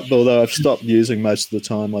a lot, although I've stopped using most of the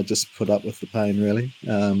time. I just put up with the pain, really.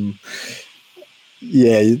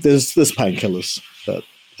 There's painkillers, but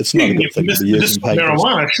it's not a good thing to be using painkillers.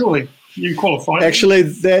 Marijuana, surely you qualify. Actually,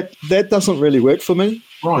 that doesn't really work for me.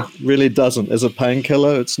 Right, it really doesn't. As a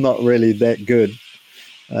painkiller, it's not really that good.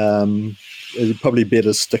 It's probably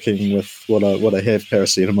better sticking with what I have,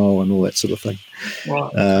 paracetamol and all that sort of thing.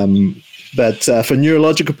 Right. But for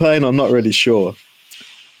neurological pain, I'm not really sure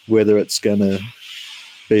whether it's going to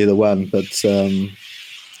be the one. But,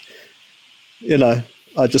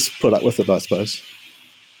 I just put up with it, I suppose.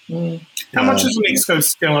 How much is an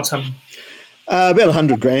exoskeleton? About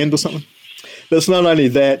 $100,000 or something. But it's not only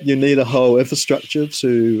that, you need a whole infrastructure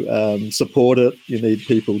to support it. You need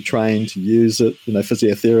people trained to use it,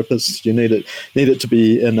 physiotherapists. You need it to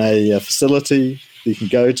be in a facility you can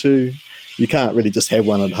go to. You can't really just have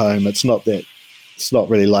one at home. It's not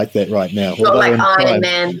really like that right now. Not like Iron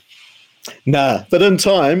Man. Nah, but in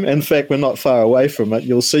time, in fact, we're not far away from it.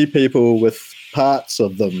 You'll see people with parts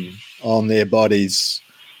of them on their bodies,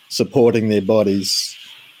 supporting their bodies.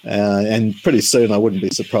 And pretty soon, I wouldn't be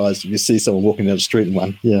surprised if you see someone walking down the street in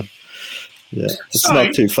one. Yeah. It's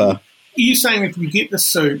not too far. Are you saying if you get the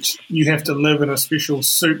suit, you have to live in a special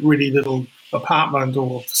suit-ready little apartment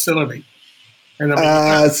or facility? And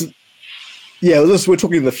we're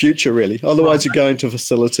talking the future, really. Otherwise, you're going to a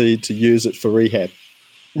facility to use it for rehab.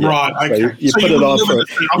 Yeah. Right. Okay. So you put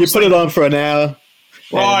it on for an hour.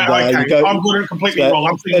 Right. Okay. I'm getting it completely wrong.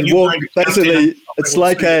 I'm thinking basically, it's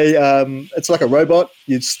like a robot.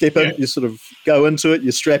 You step in, you sort of go into it,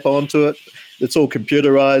 you strap onto it. It's all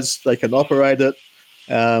computerized. They can operate it,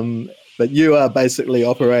 but you are basically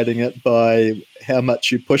operating it by how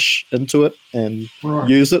much you push into it and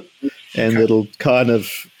use it, and it'll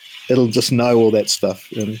just know all that stuff.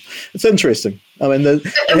 And it's interesting. I mean, they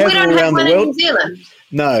have all around the world. In New Zealand?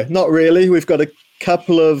 No, not really. We've got a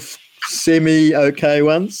couple of semi-okay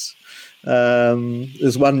ones.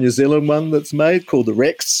 There's one New Zealand one that's made called the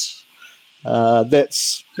Rex.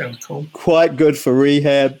 That's cool. Quite good for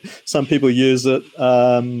rehab. Some people use it.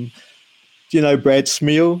 Do you know Brad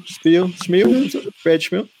Smeal? Brad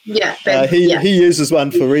Smeal? Yeah. He uses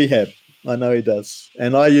one for rehab. I know he does.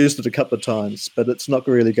 And I used it a couple of times, but it's not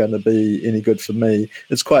really going to be any good for me.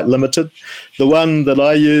 It's quite limited. The one that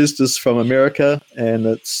I used is from America, and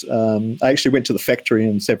it's I actually went to the factory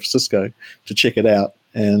in San Francisco to check it out,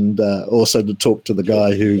 and also to talk to the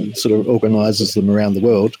guy who sort of organizes them around the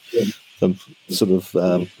world. Some sort of,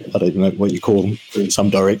 I don't even know what you call them,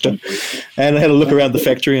 some director. And I had a look around the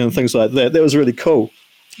factory and things like that. That was really cool.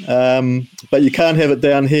 But you can't have it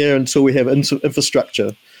down here until we have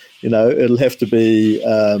infrastructure. It'll have to be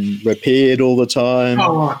repaired all the time.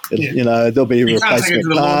 Oh, right. There'll be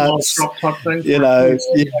replacement parts. You have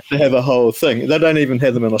to have a whole thing. They don't even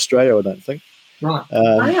have them in Australia, I don't think. Right.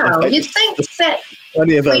 Wow. You'd think that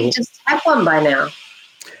we just have one by now.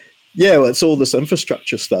 Yeah, well, it's all this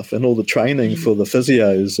infrastructure stuff and all the training for the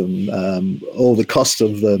physios and all the cost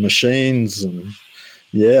of the machines and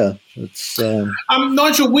it's.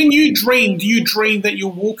 Nigel, when you dream, do you dream that you're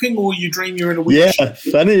walking or you dream you're in a wheelchair? Yeah,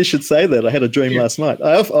 funny you should say that. I had a dream last night.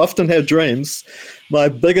 I often have dreams. My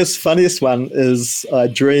biggest, funniest one is I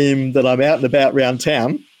dream that I'm out and about around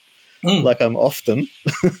town, like I'm often,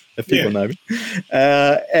 if people know me.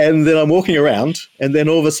 And then I'm walking around, and then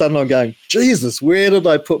all of a sudden I'm going, Jesus, where did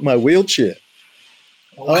I put my wheelchair?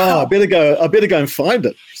 Wow. Oh, I better go and find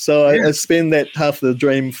it. So I spend that half the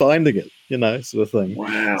dream finding it, sort of thing.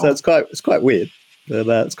 Wow. So it's quite weird, but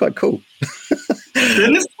it's quite cool.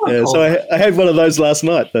 It is quite cool. So I had one of those last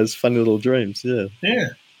night. Those funny little dreams. Yeah. Yeah.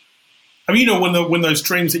 I mean, when those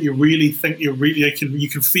dreams that you really think you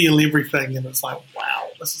can feel everything, and it's like, wow,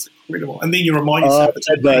 this is incredible. And then you remind yourself.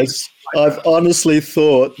 I've honestly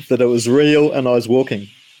thought that it was real, and I was walking.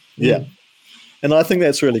 Yeah. And I think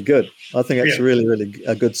that's really good. I think that's really, really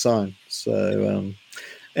a good sign. So,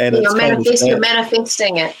 and you're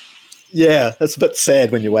manifesting it. Yeah, it's a bit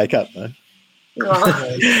sad when you wake up, though. Oh.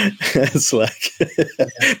 It's like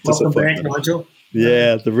welcome back, Nigel.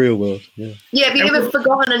 Yeah, the real world. Yeah. Yeah, have you ever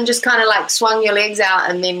forgotten and just kind of like swung your legs out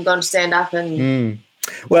and then gone to stand up and?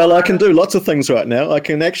 Well, I can do lots of things right now. I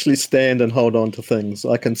can actually stand and hold on to things.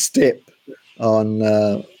 I can step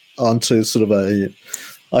onto sort of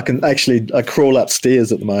I crawl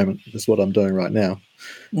upstairs at the moment. Is what I'm doing right now,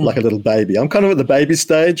 like a little baby. I'm kind of at the baby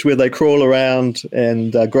stage where they crawl around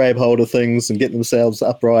and grab hold of things and get themselves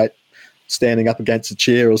upright, standing up against a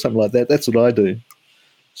chair or something like that. That's what I do.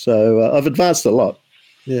 So I've advanced a lot.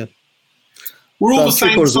 Yeah. We're all the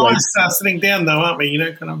same size sitting down, though, aren't we? You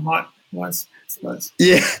know, kind of height-wise, I suppose.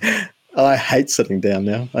 Yeah. I hate sitting down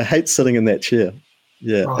now. I hate sitting in that chair.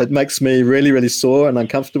 Yeah. Right. It makes me really, really sore and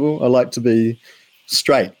uncomfortable. I like to be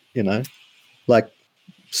straight, you know. Like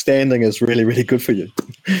standing is really, really good for you.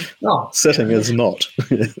 Sitting is not.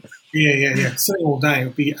 Yeah. Sitting all day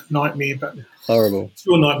would be a nightmare, but horrible. It's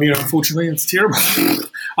your nightmare, unfortunately. It's terrible.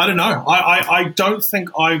 I don't know. I don't think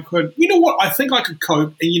I could. You know what? I think I could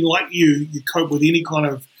cope, and you cope with any kind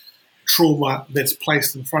of trauma that's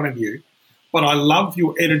placed in front of you. But I love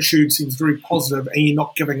your attitude. Seems very positive, and you're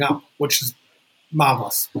not giving up, which is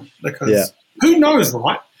marvelous. Because who knows,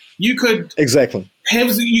 right? You could exactly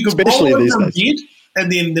especially roll in bed, and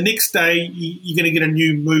then the next day you're going to get a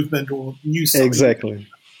new movement or new something. Exactly.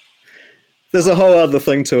 There's a whole other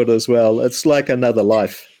thing to it as well. It's like another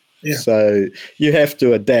life. Yeah. So you have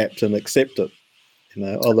to adapt and accept it. You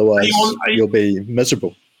know, otherwise you'll be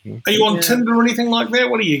miserable. Are you on Tinder or anything like that?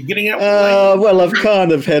 What are you getting out? Well, I've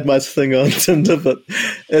kind of had my thing on Tinder, but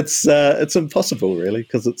it's impossible really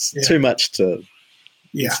because it's too much to.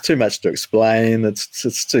 Yeah. It's too much to explain. It's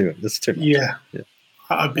too much. Yeah.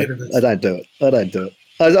 I bet it is. I don't do it.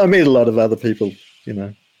 I meet a lot of other people, you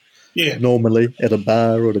know. Yeah. Normally at a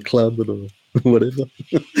bar or at a club or whatever.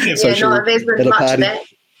 There's been much of that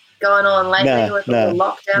going on lately with the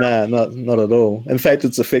lockdown. No, not at all. In fact,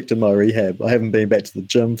 it's affected my rehab. I haven't been back to the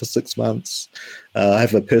gym for 6 months. I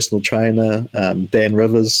have a personal trainer, Dan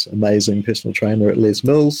Rivers, amazing personal trainer at Les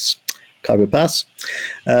Mills. Kaiwa Pass.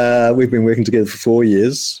 We've been working together for 4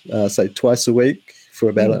 years, say twice a week for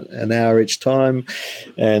about an hour each time.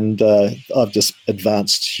 And I've just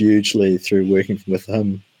advanced hugely through working with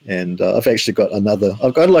him. And I've actually got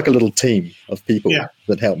I've got like a little team of people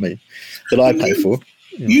that help me that I pay for.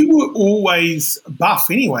 You were always buff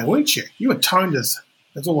anyway, weren't you? You were toned as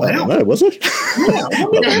all hell. No, was it? Yeah.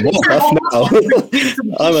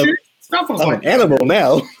 I'm an animal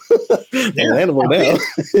now. I'm an animal now.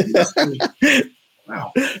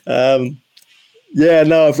 Wow.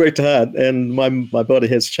 I've worked hard and my body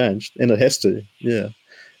has changed and it has to,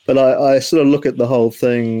 But I sort of look at the whole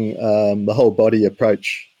thing, the whole body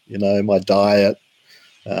approach, you know, my diet,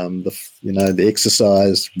 the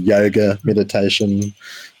exercise, yoga, meditation,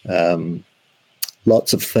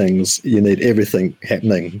 lots of things. You need everything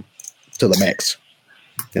happening to the max.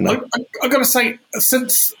 You know? I got to say,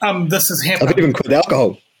 since this has happened, I've even quit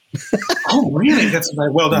alcohol. Oh, really? That's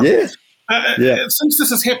very well done. Yeah. Since this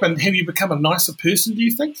has happened, have you become a nicer person, do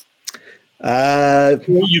you think? Or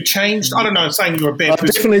you changed? I don't know, saying you're a bad person.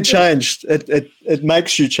 I've definitely changed. It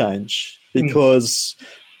makes you change because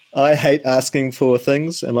I hate asking for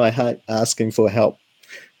things and I hate asking for help.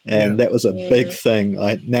 And that was a big thing.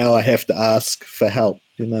 Now I have to ask for help,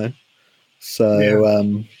 you know.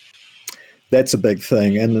 So that's a big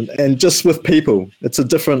thing. And just with people, it's a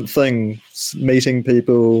different thing, meeting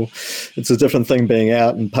people. It's a different thing being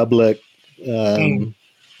out in public.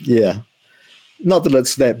 Not that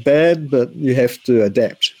it's that bad, but you have to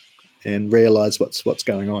adapt and realize what's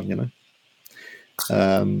going on, you know.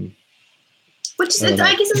 Which is,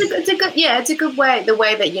 I guess, it's a good way. The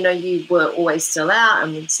way that you were always still out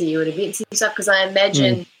and we'd see you at events and stuff. Because I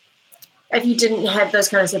imagine if you didn't have those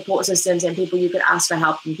kind of support systems and people you could ask for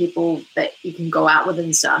help and people that you can go out with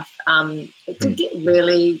and stuff, it could get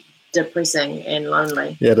really depressing and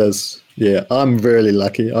lonely. Yeah, it is. Yeah, I'm really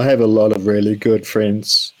lucky. I have a lot of really good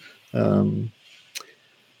friends. I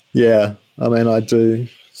do.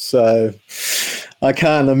 So I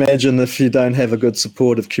can't imagine if you don't have a good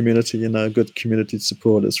supportive community, good community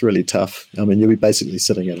support. It's really tough. I mean, you'll be basically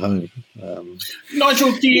sitting at home.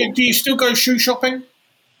 Nigel, do you still go shoe shopping?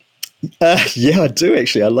 Yeah, I do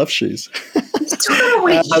actually. I love shoes. You still got to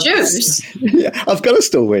wear shoes? Yeah, I've got to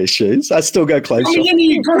still wear shoes. I still go clothes shopping. Yeah,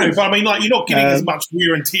 you do. But I mean, like, you're not getting as much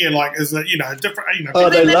wear and tear, like, as a, different, Oh,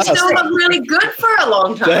 they still look really good for a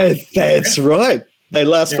long time. That's right. They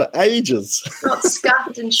last for ages. Not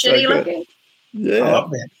scuffed and shitty looking. Yeah. I love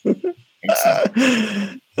that.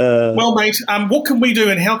 Well, mate, what can we do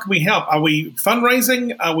and how can we help? Are we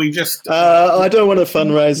fundraising? Are we just... I don't want to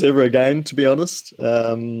fundraise ever again, to be honest.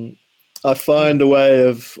 I find a way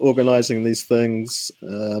of organising these things.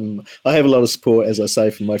 I have a lot of support, as I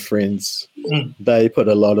say, from my friends. They put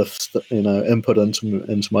a lot of input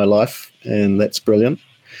into my life, and that's brilliant.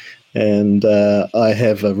 And I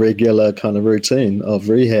have a regular kind of routine of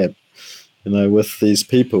rehab, with these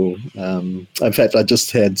people. In fact, I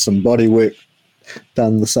just had some body work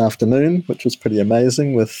done this afternoon, which was pretty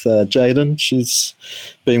amazing with Jaden. She's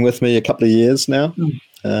been with me a couple of years now.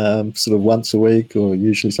 Sort of once a week or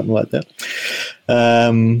usually something like that.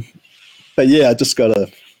 But yeah, I just got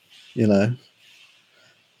to, do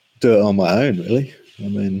it on my own, really. I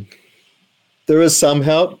mean, there is some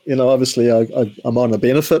help. Obviously I'm on a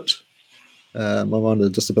benefit. I'm on a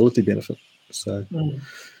disability benefit. So,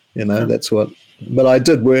 that's what... But I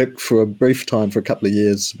did work for a brief time for a couple of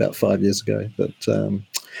years, about 5 years ago, but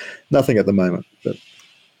nothing at the moment. But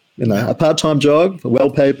a part-time job, a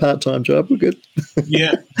well-paid part-time job, we're good.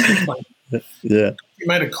 Yeah. Yeah. You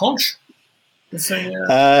made a conch?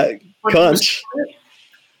 Conch?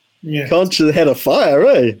 Yeah. Conch had a fire,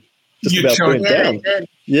 eh? Just You about tried- burnt Yeah, down. they did.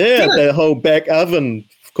 Yeah, Did it? their whole back oven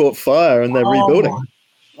caught fire and they're rebuilding.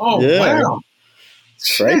 Oh, Yeah. wow.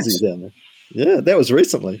 It's crazy Shit. down there. Yeah, that was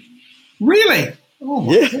recently. Really? Oh,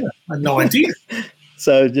 my Yeah. God. I had no idea.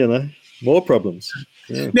 So, more problems.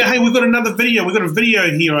 Yeah. Now, hey, we've got another video. We've got a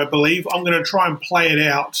video here, I believe. I'm going to try and play it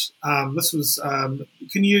out. This was,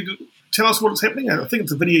 can you tell us what's happening? I think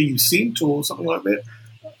it's a video you sent or something like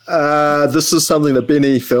that. This is something that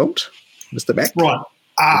Benny filmed, Mr. Mac. Right.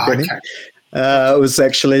 Benny. Okay. It was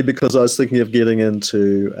actually because I was thinking of getting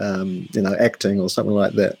into, acting or something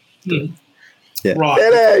like that. Yeah. Right.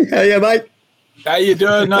 Benny, how are you, mate? How you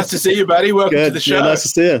doing? Nice to see you, buddy. Welcome to the show. Yeah, nice to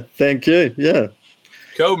see you. Thank you. Yeah.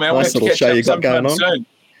 Cool, man. Nice We'll little have to show catch you up got going sometime on. soon.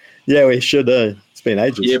 Yeah, we should. It's been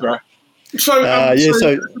ages. Yeah, bro. So,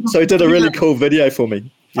 So he did a really cool video for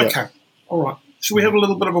me. Yeah. Okay. All right. Should we have a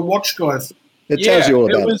little bit of a watch, guys? It tells you all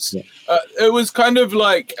about was, it. Yeah. It was kind of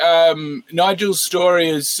like Nigel's story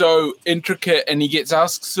is so intricate and he gets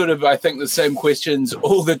asked sort of, I think, the same questions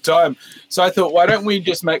all the time. So I thought, why don't we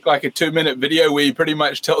just make like a 2-minute video where you pretty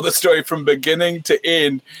much tell the story from beginning to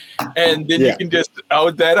end and then you can just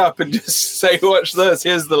hold that up and just say, watch this,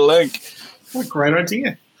 here's the link. What a great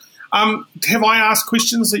idea. Have I asked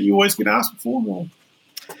questions that you always get asked before? Or?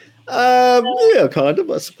 Yeah, kind of,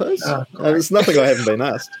 I suppose. There's nothing I haven't been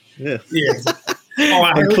asked. Yeah. Yeah.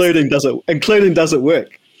 Oh, including does it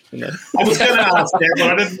work? I was going to ask that,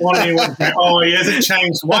 but I didn't want anyone to say, oh, he hasn't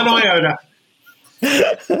changed one iota.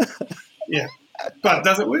 Yeah. But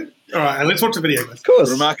does it work? All right, let's watch the video. Of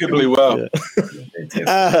course. Remarkably well.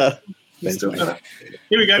 Yeah.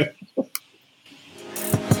 Here we go.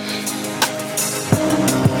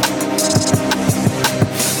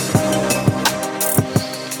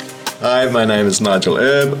 Hi, my name is Nigel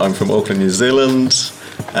Erb. I'm from Auckland, New Zealand.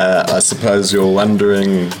 I suppose you're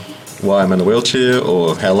wondering why I'm in a wheelchair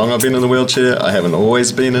or how long I've been in a wheelchair. I haven't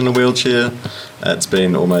always been in a wheelchair. It's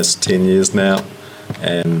been almost 10 years now.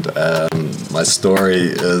 And my story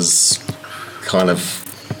is kind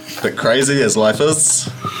of a bit crazy, as life is.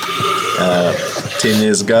 10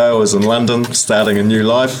 years ago, I was in London starting a new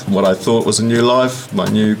life, what I thought was a new life, my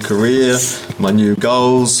new career, my new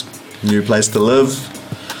goals, new place to live.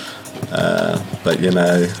 But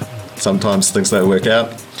sometimes things don't work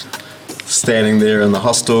out. Standing there in the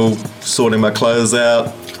hostel, sorting my clothes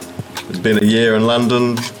out. It's been a year in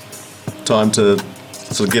London. Time to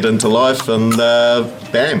sort of get into life, and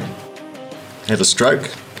bam, had a stroke.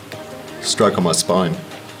 Stroke on my spine,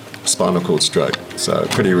 spinal cord stroke. So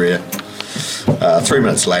pretty rare. 3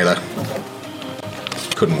 minutes later,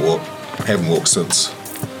 couldn't walk. Haven't walked since.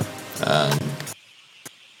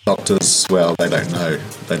 Doctors, well, they don't know.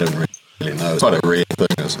 They didn't really know. It's quite a rare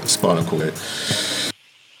thing, is spinal cord.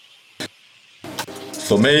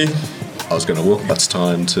 For me, I was going to walk, but it's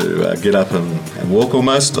time to get up and walk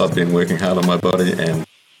almost. I've been working hard on my body, and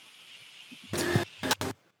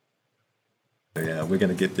yeah, we're going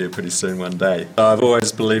to get there pretty soon one day. I've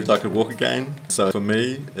always believed I could walk again. So for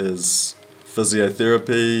me is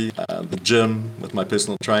physiotherapy, the gym with my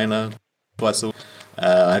personal trainer twice a week.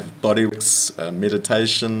 I have bodyworks, a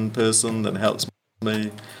meditation person that helps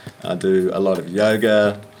me. I do a lot of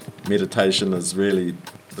yoga. Meditation is really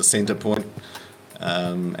the centre point.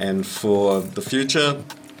 And for the future,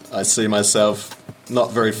 I see myself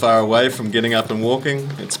not very far away from getting up and walking.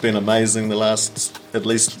 It's been amazing at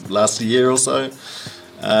least last year or so.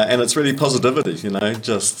 And it's really positivity,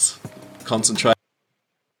 just concentrate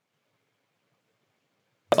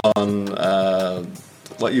on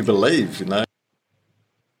what you believe, you know.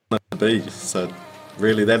 Be. So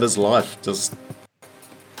really that is life. Just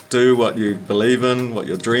do what you believe in, what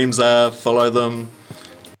your dreams are, follow them.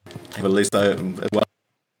 Have at least one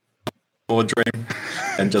more dream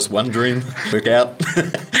and just one dream work out.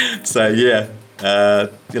 So yeah,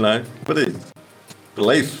 you know,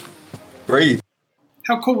 belief, breathe.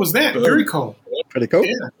 How cool was that? Very cool. Pretty cool.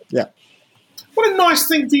 Yeah. What a nice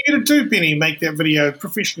thing for you to do, Benny, make that video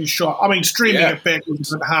professionally shot. I mean, streaming it back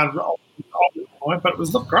was a bit hard, but it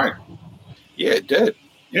looked great. Yeah, it did.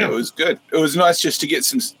 Yeah, it was good. It was nice just to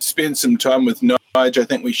spend some time with Nigel. I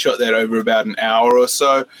think we shot that over about an hour or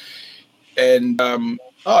so. And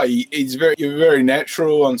you're very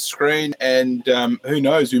natural on screen. And who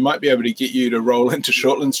knows, we might be able to get you to roll into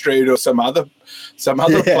Shortland Street or some other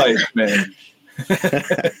place, man.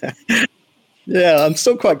 Yeah, I'm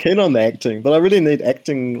still quite keen on the acting, but I really need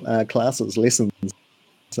acting classes, lessons.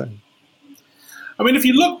 So. I mean, if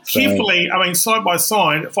you look carefully, I mean, side by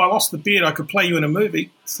side, if I lost the beard, I could play you in a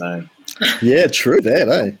movie. So, yeah, true that,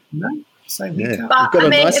 eh? No, same yeah. here. But I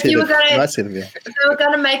mean, if you were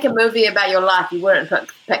going to make a movie about your life, you wouldn't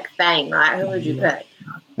pick Thane, right? Who would you pick?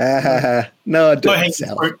 No, I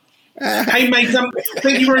don't. Hey, mate,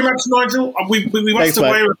 thank you very much, Nigel. We must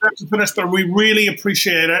have way about to finish, but we really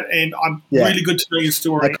appreciate it, and I'm really good to know your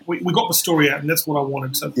story. We got the story out, and that's what I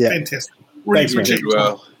wanted. So fantastic. Really appreciate it.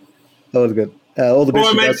 Well, that was good. All the best.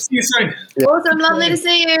 All right, mate. See you soon. Yeah. Awesome. Lovely to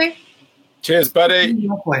see you. Cheers, buddy.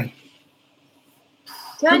 Lovely.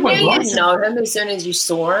 Don't you know him as soon as you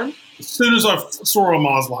saw him? As soon as I saw him,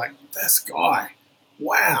 I was like, this guy,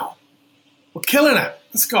 wow. We're killing it.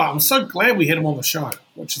 This guy, I'm so glad we had him on the show,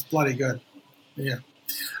 which is bloody good. Yeah.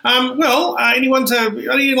 Any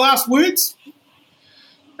last words?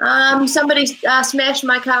 Somebody smashed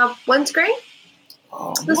my car windscreen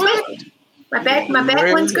this week. My back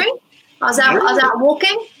windscreen. I was out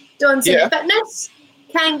walking, doing some fitness,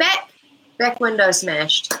 came back window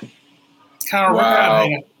smashed.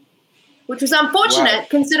 Which was unfortunate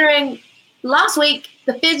considering last week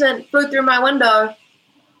the pheasant flew through my window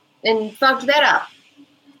and fucked that up.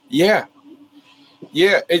 Yeah,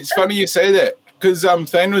 it's funny you say that because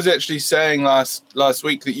Thane was actually saying last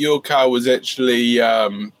week that your car was actually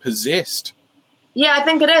possessed. Yeah, I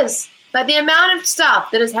think it is. But the amount of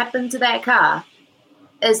stuff that has happened to that car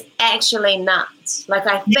is actually nuts. Like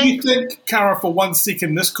Do you think, Cara, for 1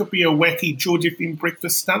 second, this could be a wacky George FM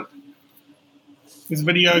breakfast stunt? There's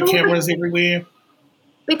video cameras everywhere.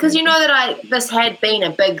 Because you know that this had been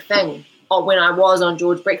a big thing when I was on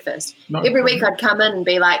George Breakfast. Every week I'd come in and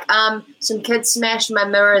be like, some kids smashed my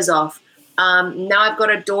mirrors off. Now I've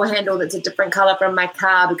got a door handle that's a different colour from my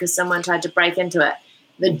car because someone tried to break into it.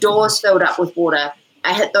 The door's filled up with water.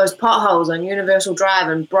 I hit those potholes on Universal Drive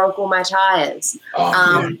and broke all my tyres.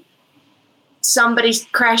 Somebody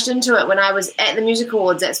crashed into it when I was at the Music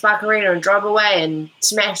Awards at Spark Arena and drove away and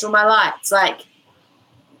smashed all my lights. Like,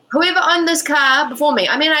 whoever owned this car before me,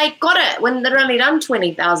 I mean, I got it when they'd only done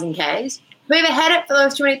 20,000 Ks. Whoever had it for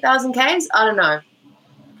those 20,000 Ks, I don't know.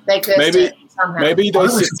 They cursed it somehow. Maybe they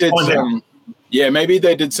did some... Yeah, maybe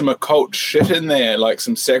they did some occult shit in there, like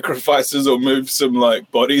some sacrifices or moved some, like,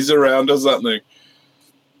 bodies around or something.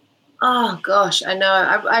 Oh, gosh, I know.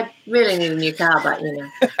 I really need a new car, but, you know.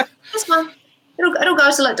 That's fine. It'll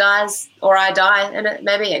go till it dies, or I die, and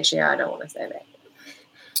maybe, actually, I don't want to say that.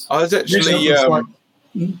 I was actually...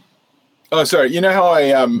 Oh, sorry. You know how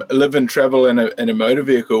I live and travel in a motor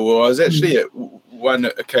vehicle? Well, I was actually at one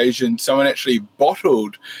occasion, someone actually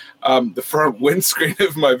bottled the front windscreen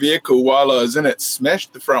of my vehicle while I was in it,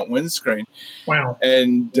 smashed the front windscreen. Wow.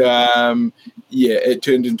 And, it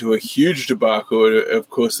turned into a huge debacle. Of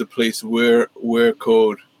course, the police were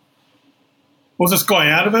called. Was this guy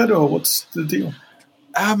out of it, or what's the deal?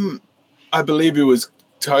 I believe he was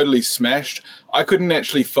totally smashed. I couldn't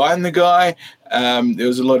actually find the guy. There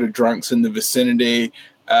was a lot of drunks in the vicinity.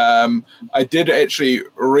 I did actually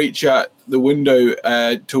reach out the window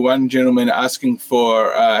to one gentleman asking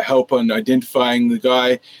for help on identifying the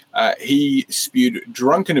guy. He spewed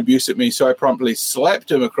drunken abuse at me, so I promptly slapped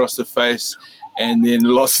him across the face and then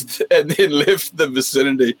left the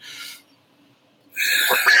vicinity.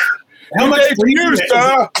 How much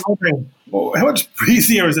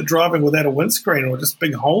easier is it driving without a windscreen or just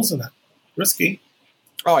big holes in it? Risky.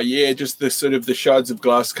 Oh yeah, just the sort of the shards of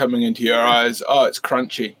glass coming into your eyes. Oh, it's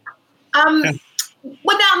crunchy.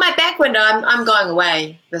 Without my back window, I'm going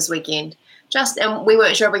away this weekend. And we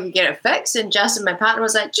weren't sure if we could get it fixed. And Justin, my partner,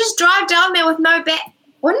 was like, "Just drive down there with no back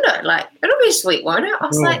window. Like, it'll be sweet, won't it?" I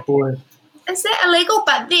was boy. Is that illegal?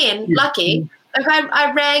 But then, lucky, like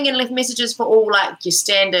I rang and left messages for all like your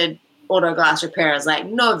standard auto glass repairers, like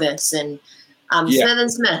Novus and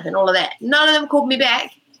Smith & Smith and all of that. None of them called me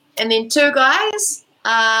back. And then 2 guys,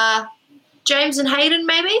 James and Hayden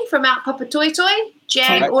maybe from out Papatoetoe,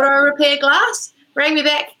 Jag Auto Repair Glass, rang me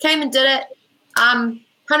back, came and did it.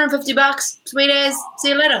 $150, sweet as, see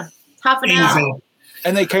you later. Half an hour.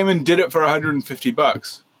 And they came and did it for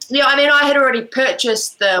 $150. Yeah, I mean, I had already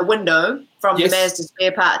purchased the window from the Mazda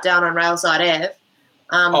spare part down on Railside Ave.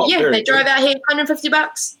 They drove out here,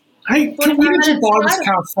 $150. Hey, where did you buy this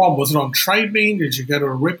car from? Was it on Trade Bean? Did you go to a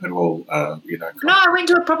reputable, No, I went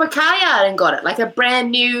to a proper car yard and got it, like a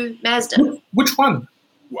brand new Mazda. Which one?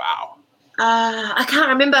 Wow. I can't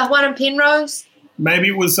remember. One in Penrose. Maybe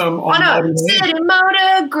it was on City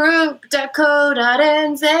Motor Group,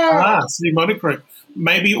 .co.nz. City Motor Group.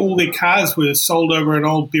 Maybe all their cars were sold over an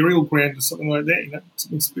old burial ground or something like that,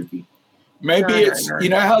 something spooky. Maybe it's, you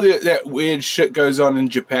know how that weird shit goes on in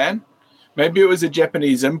Japan? Maybe it was a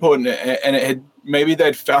Japanese import and it had, maybe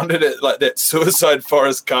they'd found it at like that Suicide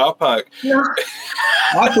Forest car park. No.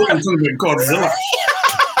 I thought it was going to be Godzilla.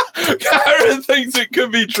 Karen thinks it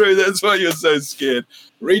could be true. That's why you're so scared.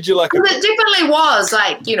 Read you like it definitely was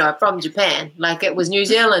like, from Japan. Like it was New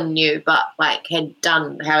Zealand new, but like had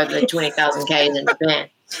done however 20,000 Ks in Japan.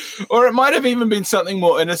 Or it might have even been something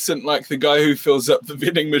more innocent, like the guy who fills up the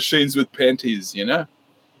vending machines with panties, And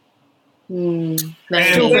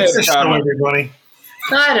that's the show, everybody.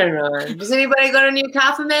 I don't know. Has anybody got a new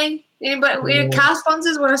car for me? Anybody? Car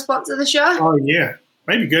sponsors want to sponsor the show? Oh, yeah.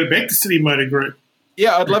 Maybe go back to City Motor Group.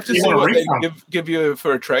 Yeah, I'd love to see what they give you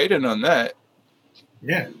for a trade-in on that.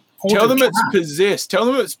 Yeah. Tell them it's possessed. Tell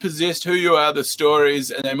them it's possessed, who you are, the stories,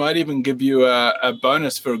 and they might even give you a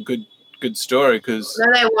bonus for a good story. Cause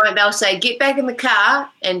no, they won't. They'll say, get back in the car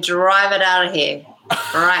and drive it out of here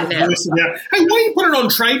right now. Hey, why don't you put it on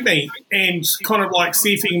Trade Bean and kind of like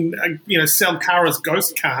see if you can, sell Kara's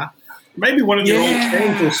ghost car? Maybe one of your old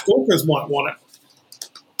fans or stalkers might want it.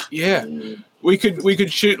 Yeah. We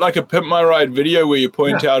could shoot like a Pimp My Ride video where you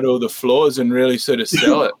point out all the flaws and really sort of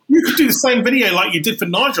sell it. You could do the same video like you did for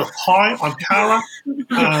Nigel. Hi, I'm Kara.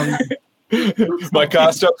 My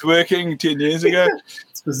car stopped working 10 years ago.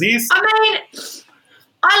 It's possessed. I mean,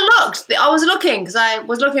 I was looking because I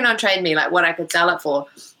was looking on Trade Me, like what I could sell it for.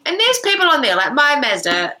 And there's people on there, like my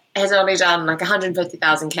Mazda has only done like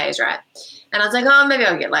 150,000 Ks, right? And I was like, oh, maybe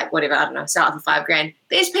I'll get like whatever, I don't know, sell it for $5,000.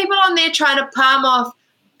 There's people on there trying to palm off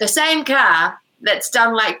the same car that's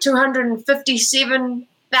done like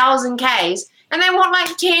 257,000 Ks, and they want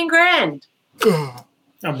like $10,000.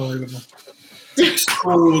 Unbelievable.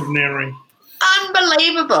 Extraordinary.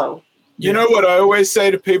 Unbelievable. You know what I always say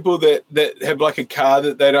to people that have like a car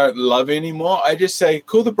that they don't love anymore? I just say,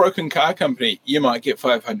 call the broken car company. You might get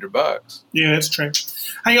 $500. Yeah, that's true.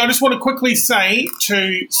 Hey, I just want to quickly say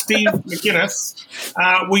to Steve McGuinness,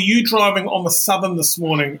 were you driving on the Southern this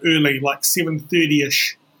morning early, like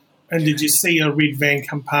 7:30ish? And did you see a red van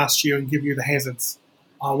come past you and give you the hazards?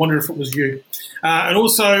 I wonder if it was you. And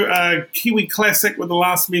also, Kiwi Classic with the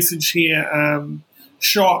last message here.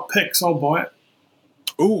 Show up pics, I'll buy it.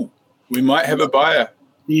 Ooh, we might have a buyer.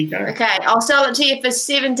 There you go. Okay, I'll sell it to you for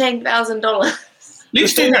 $17,000.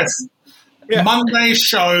 Let's do this. Yeah. Monday's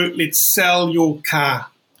show, let's sell your car.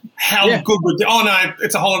 How good would oh no,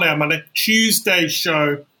 it's a holiday on Monday. Tuesday's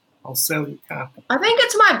show, I'll sell your car. I think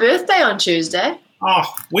it's my birthday on Tuesday.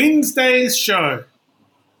 Oh, Wednesday's show.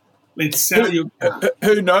 Let's sell your car.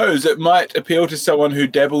 Who knows? It might appeal to someone who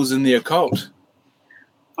dabbles in the occult.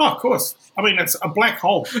 Oh, of course. I mean, it's a black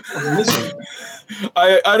hole.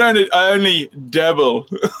 I only dabble.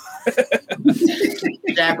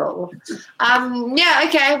 Dabble. Yeah,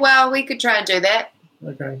 okay. Well, we could try and do that.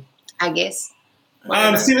 Okay. I guess.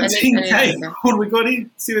 17K. What do we got here?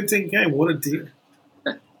 17K. What a deal.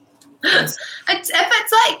 If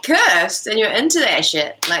it's like cursed and you're into that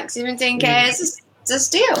shit, like 17K is a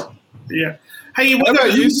steal. Yeah. Hey, what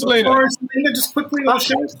about you, Selena? Just quickly on the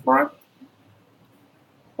show tomorrow.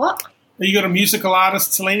 What? You got a musical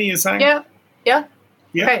artist, Selena, you're saying? Yeah.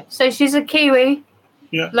 Okay, so she's a Kiwi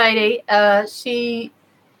lady. She's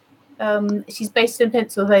based in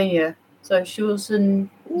Pennsylvania. So she was in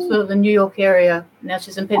sort of the New York area. Now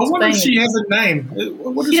she's in Pennsylvania. I wonder if she has a name.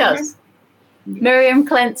 What is her name? Miriam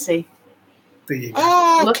Clancy. There you go.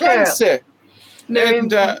 Oh, Clancy.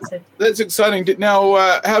 And that's exciting. Now,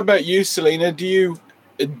 how about you, Selena? Do you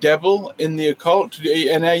dabble in the occult?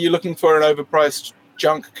 And are you looking for an overpriced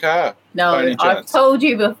junk car? No, I've told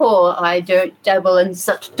you before I don't dabble in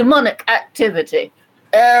such demonic activity.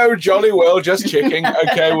 Oh, jolly well, just checking.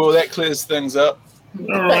 Okay, well, that clears things up.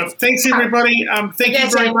 All right. Thanks, everybody. Thank you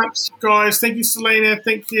very much, guys. Thank you, Selena.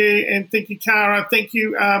 Thank you. And thank you, Cara. Thank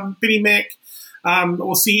you, Benny Mac.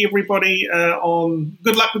 We'll see everybody on.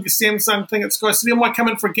 Good luck with your Samsung thing at Sky City. I might come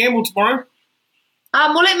in for a gamble tomorrow.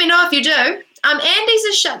 Well, let me know if you do. Andy's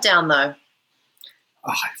is shut down though.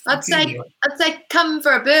 Oh, I'd say come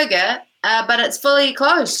for a burger, but it's fully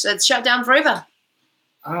closed. It's shut down forever.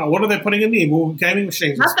 What are they putting in there? More gaming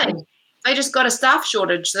machines? Nothing. They just got a staff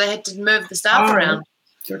shortage, so they had to move the staff around.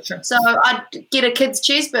 Gotcha. So I'd get a kid's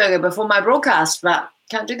cheeseburger before my broadcast, but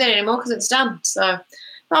can't do that anymore because it's done. So,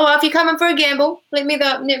 if you're coming for a gamble, let me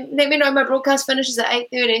know. My broadcast finishes at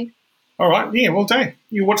 8:30. All right. Yeah, well done.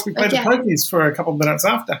 You watch me play the pokies for a couple of minutes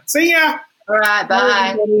after. See ya. All right.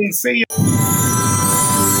 Bye. See ya.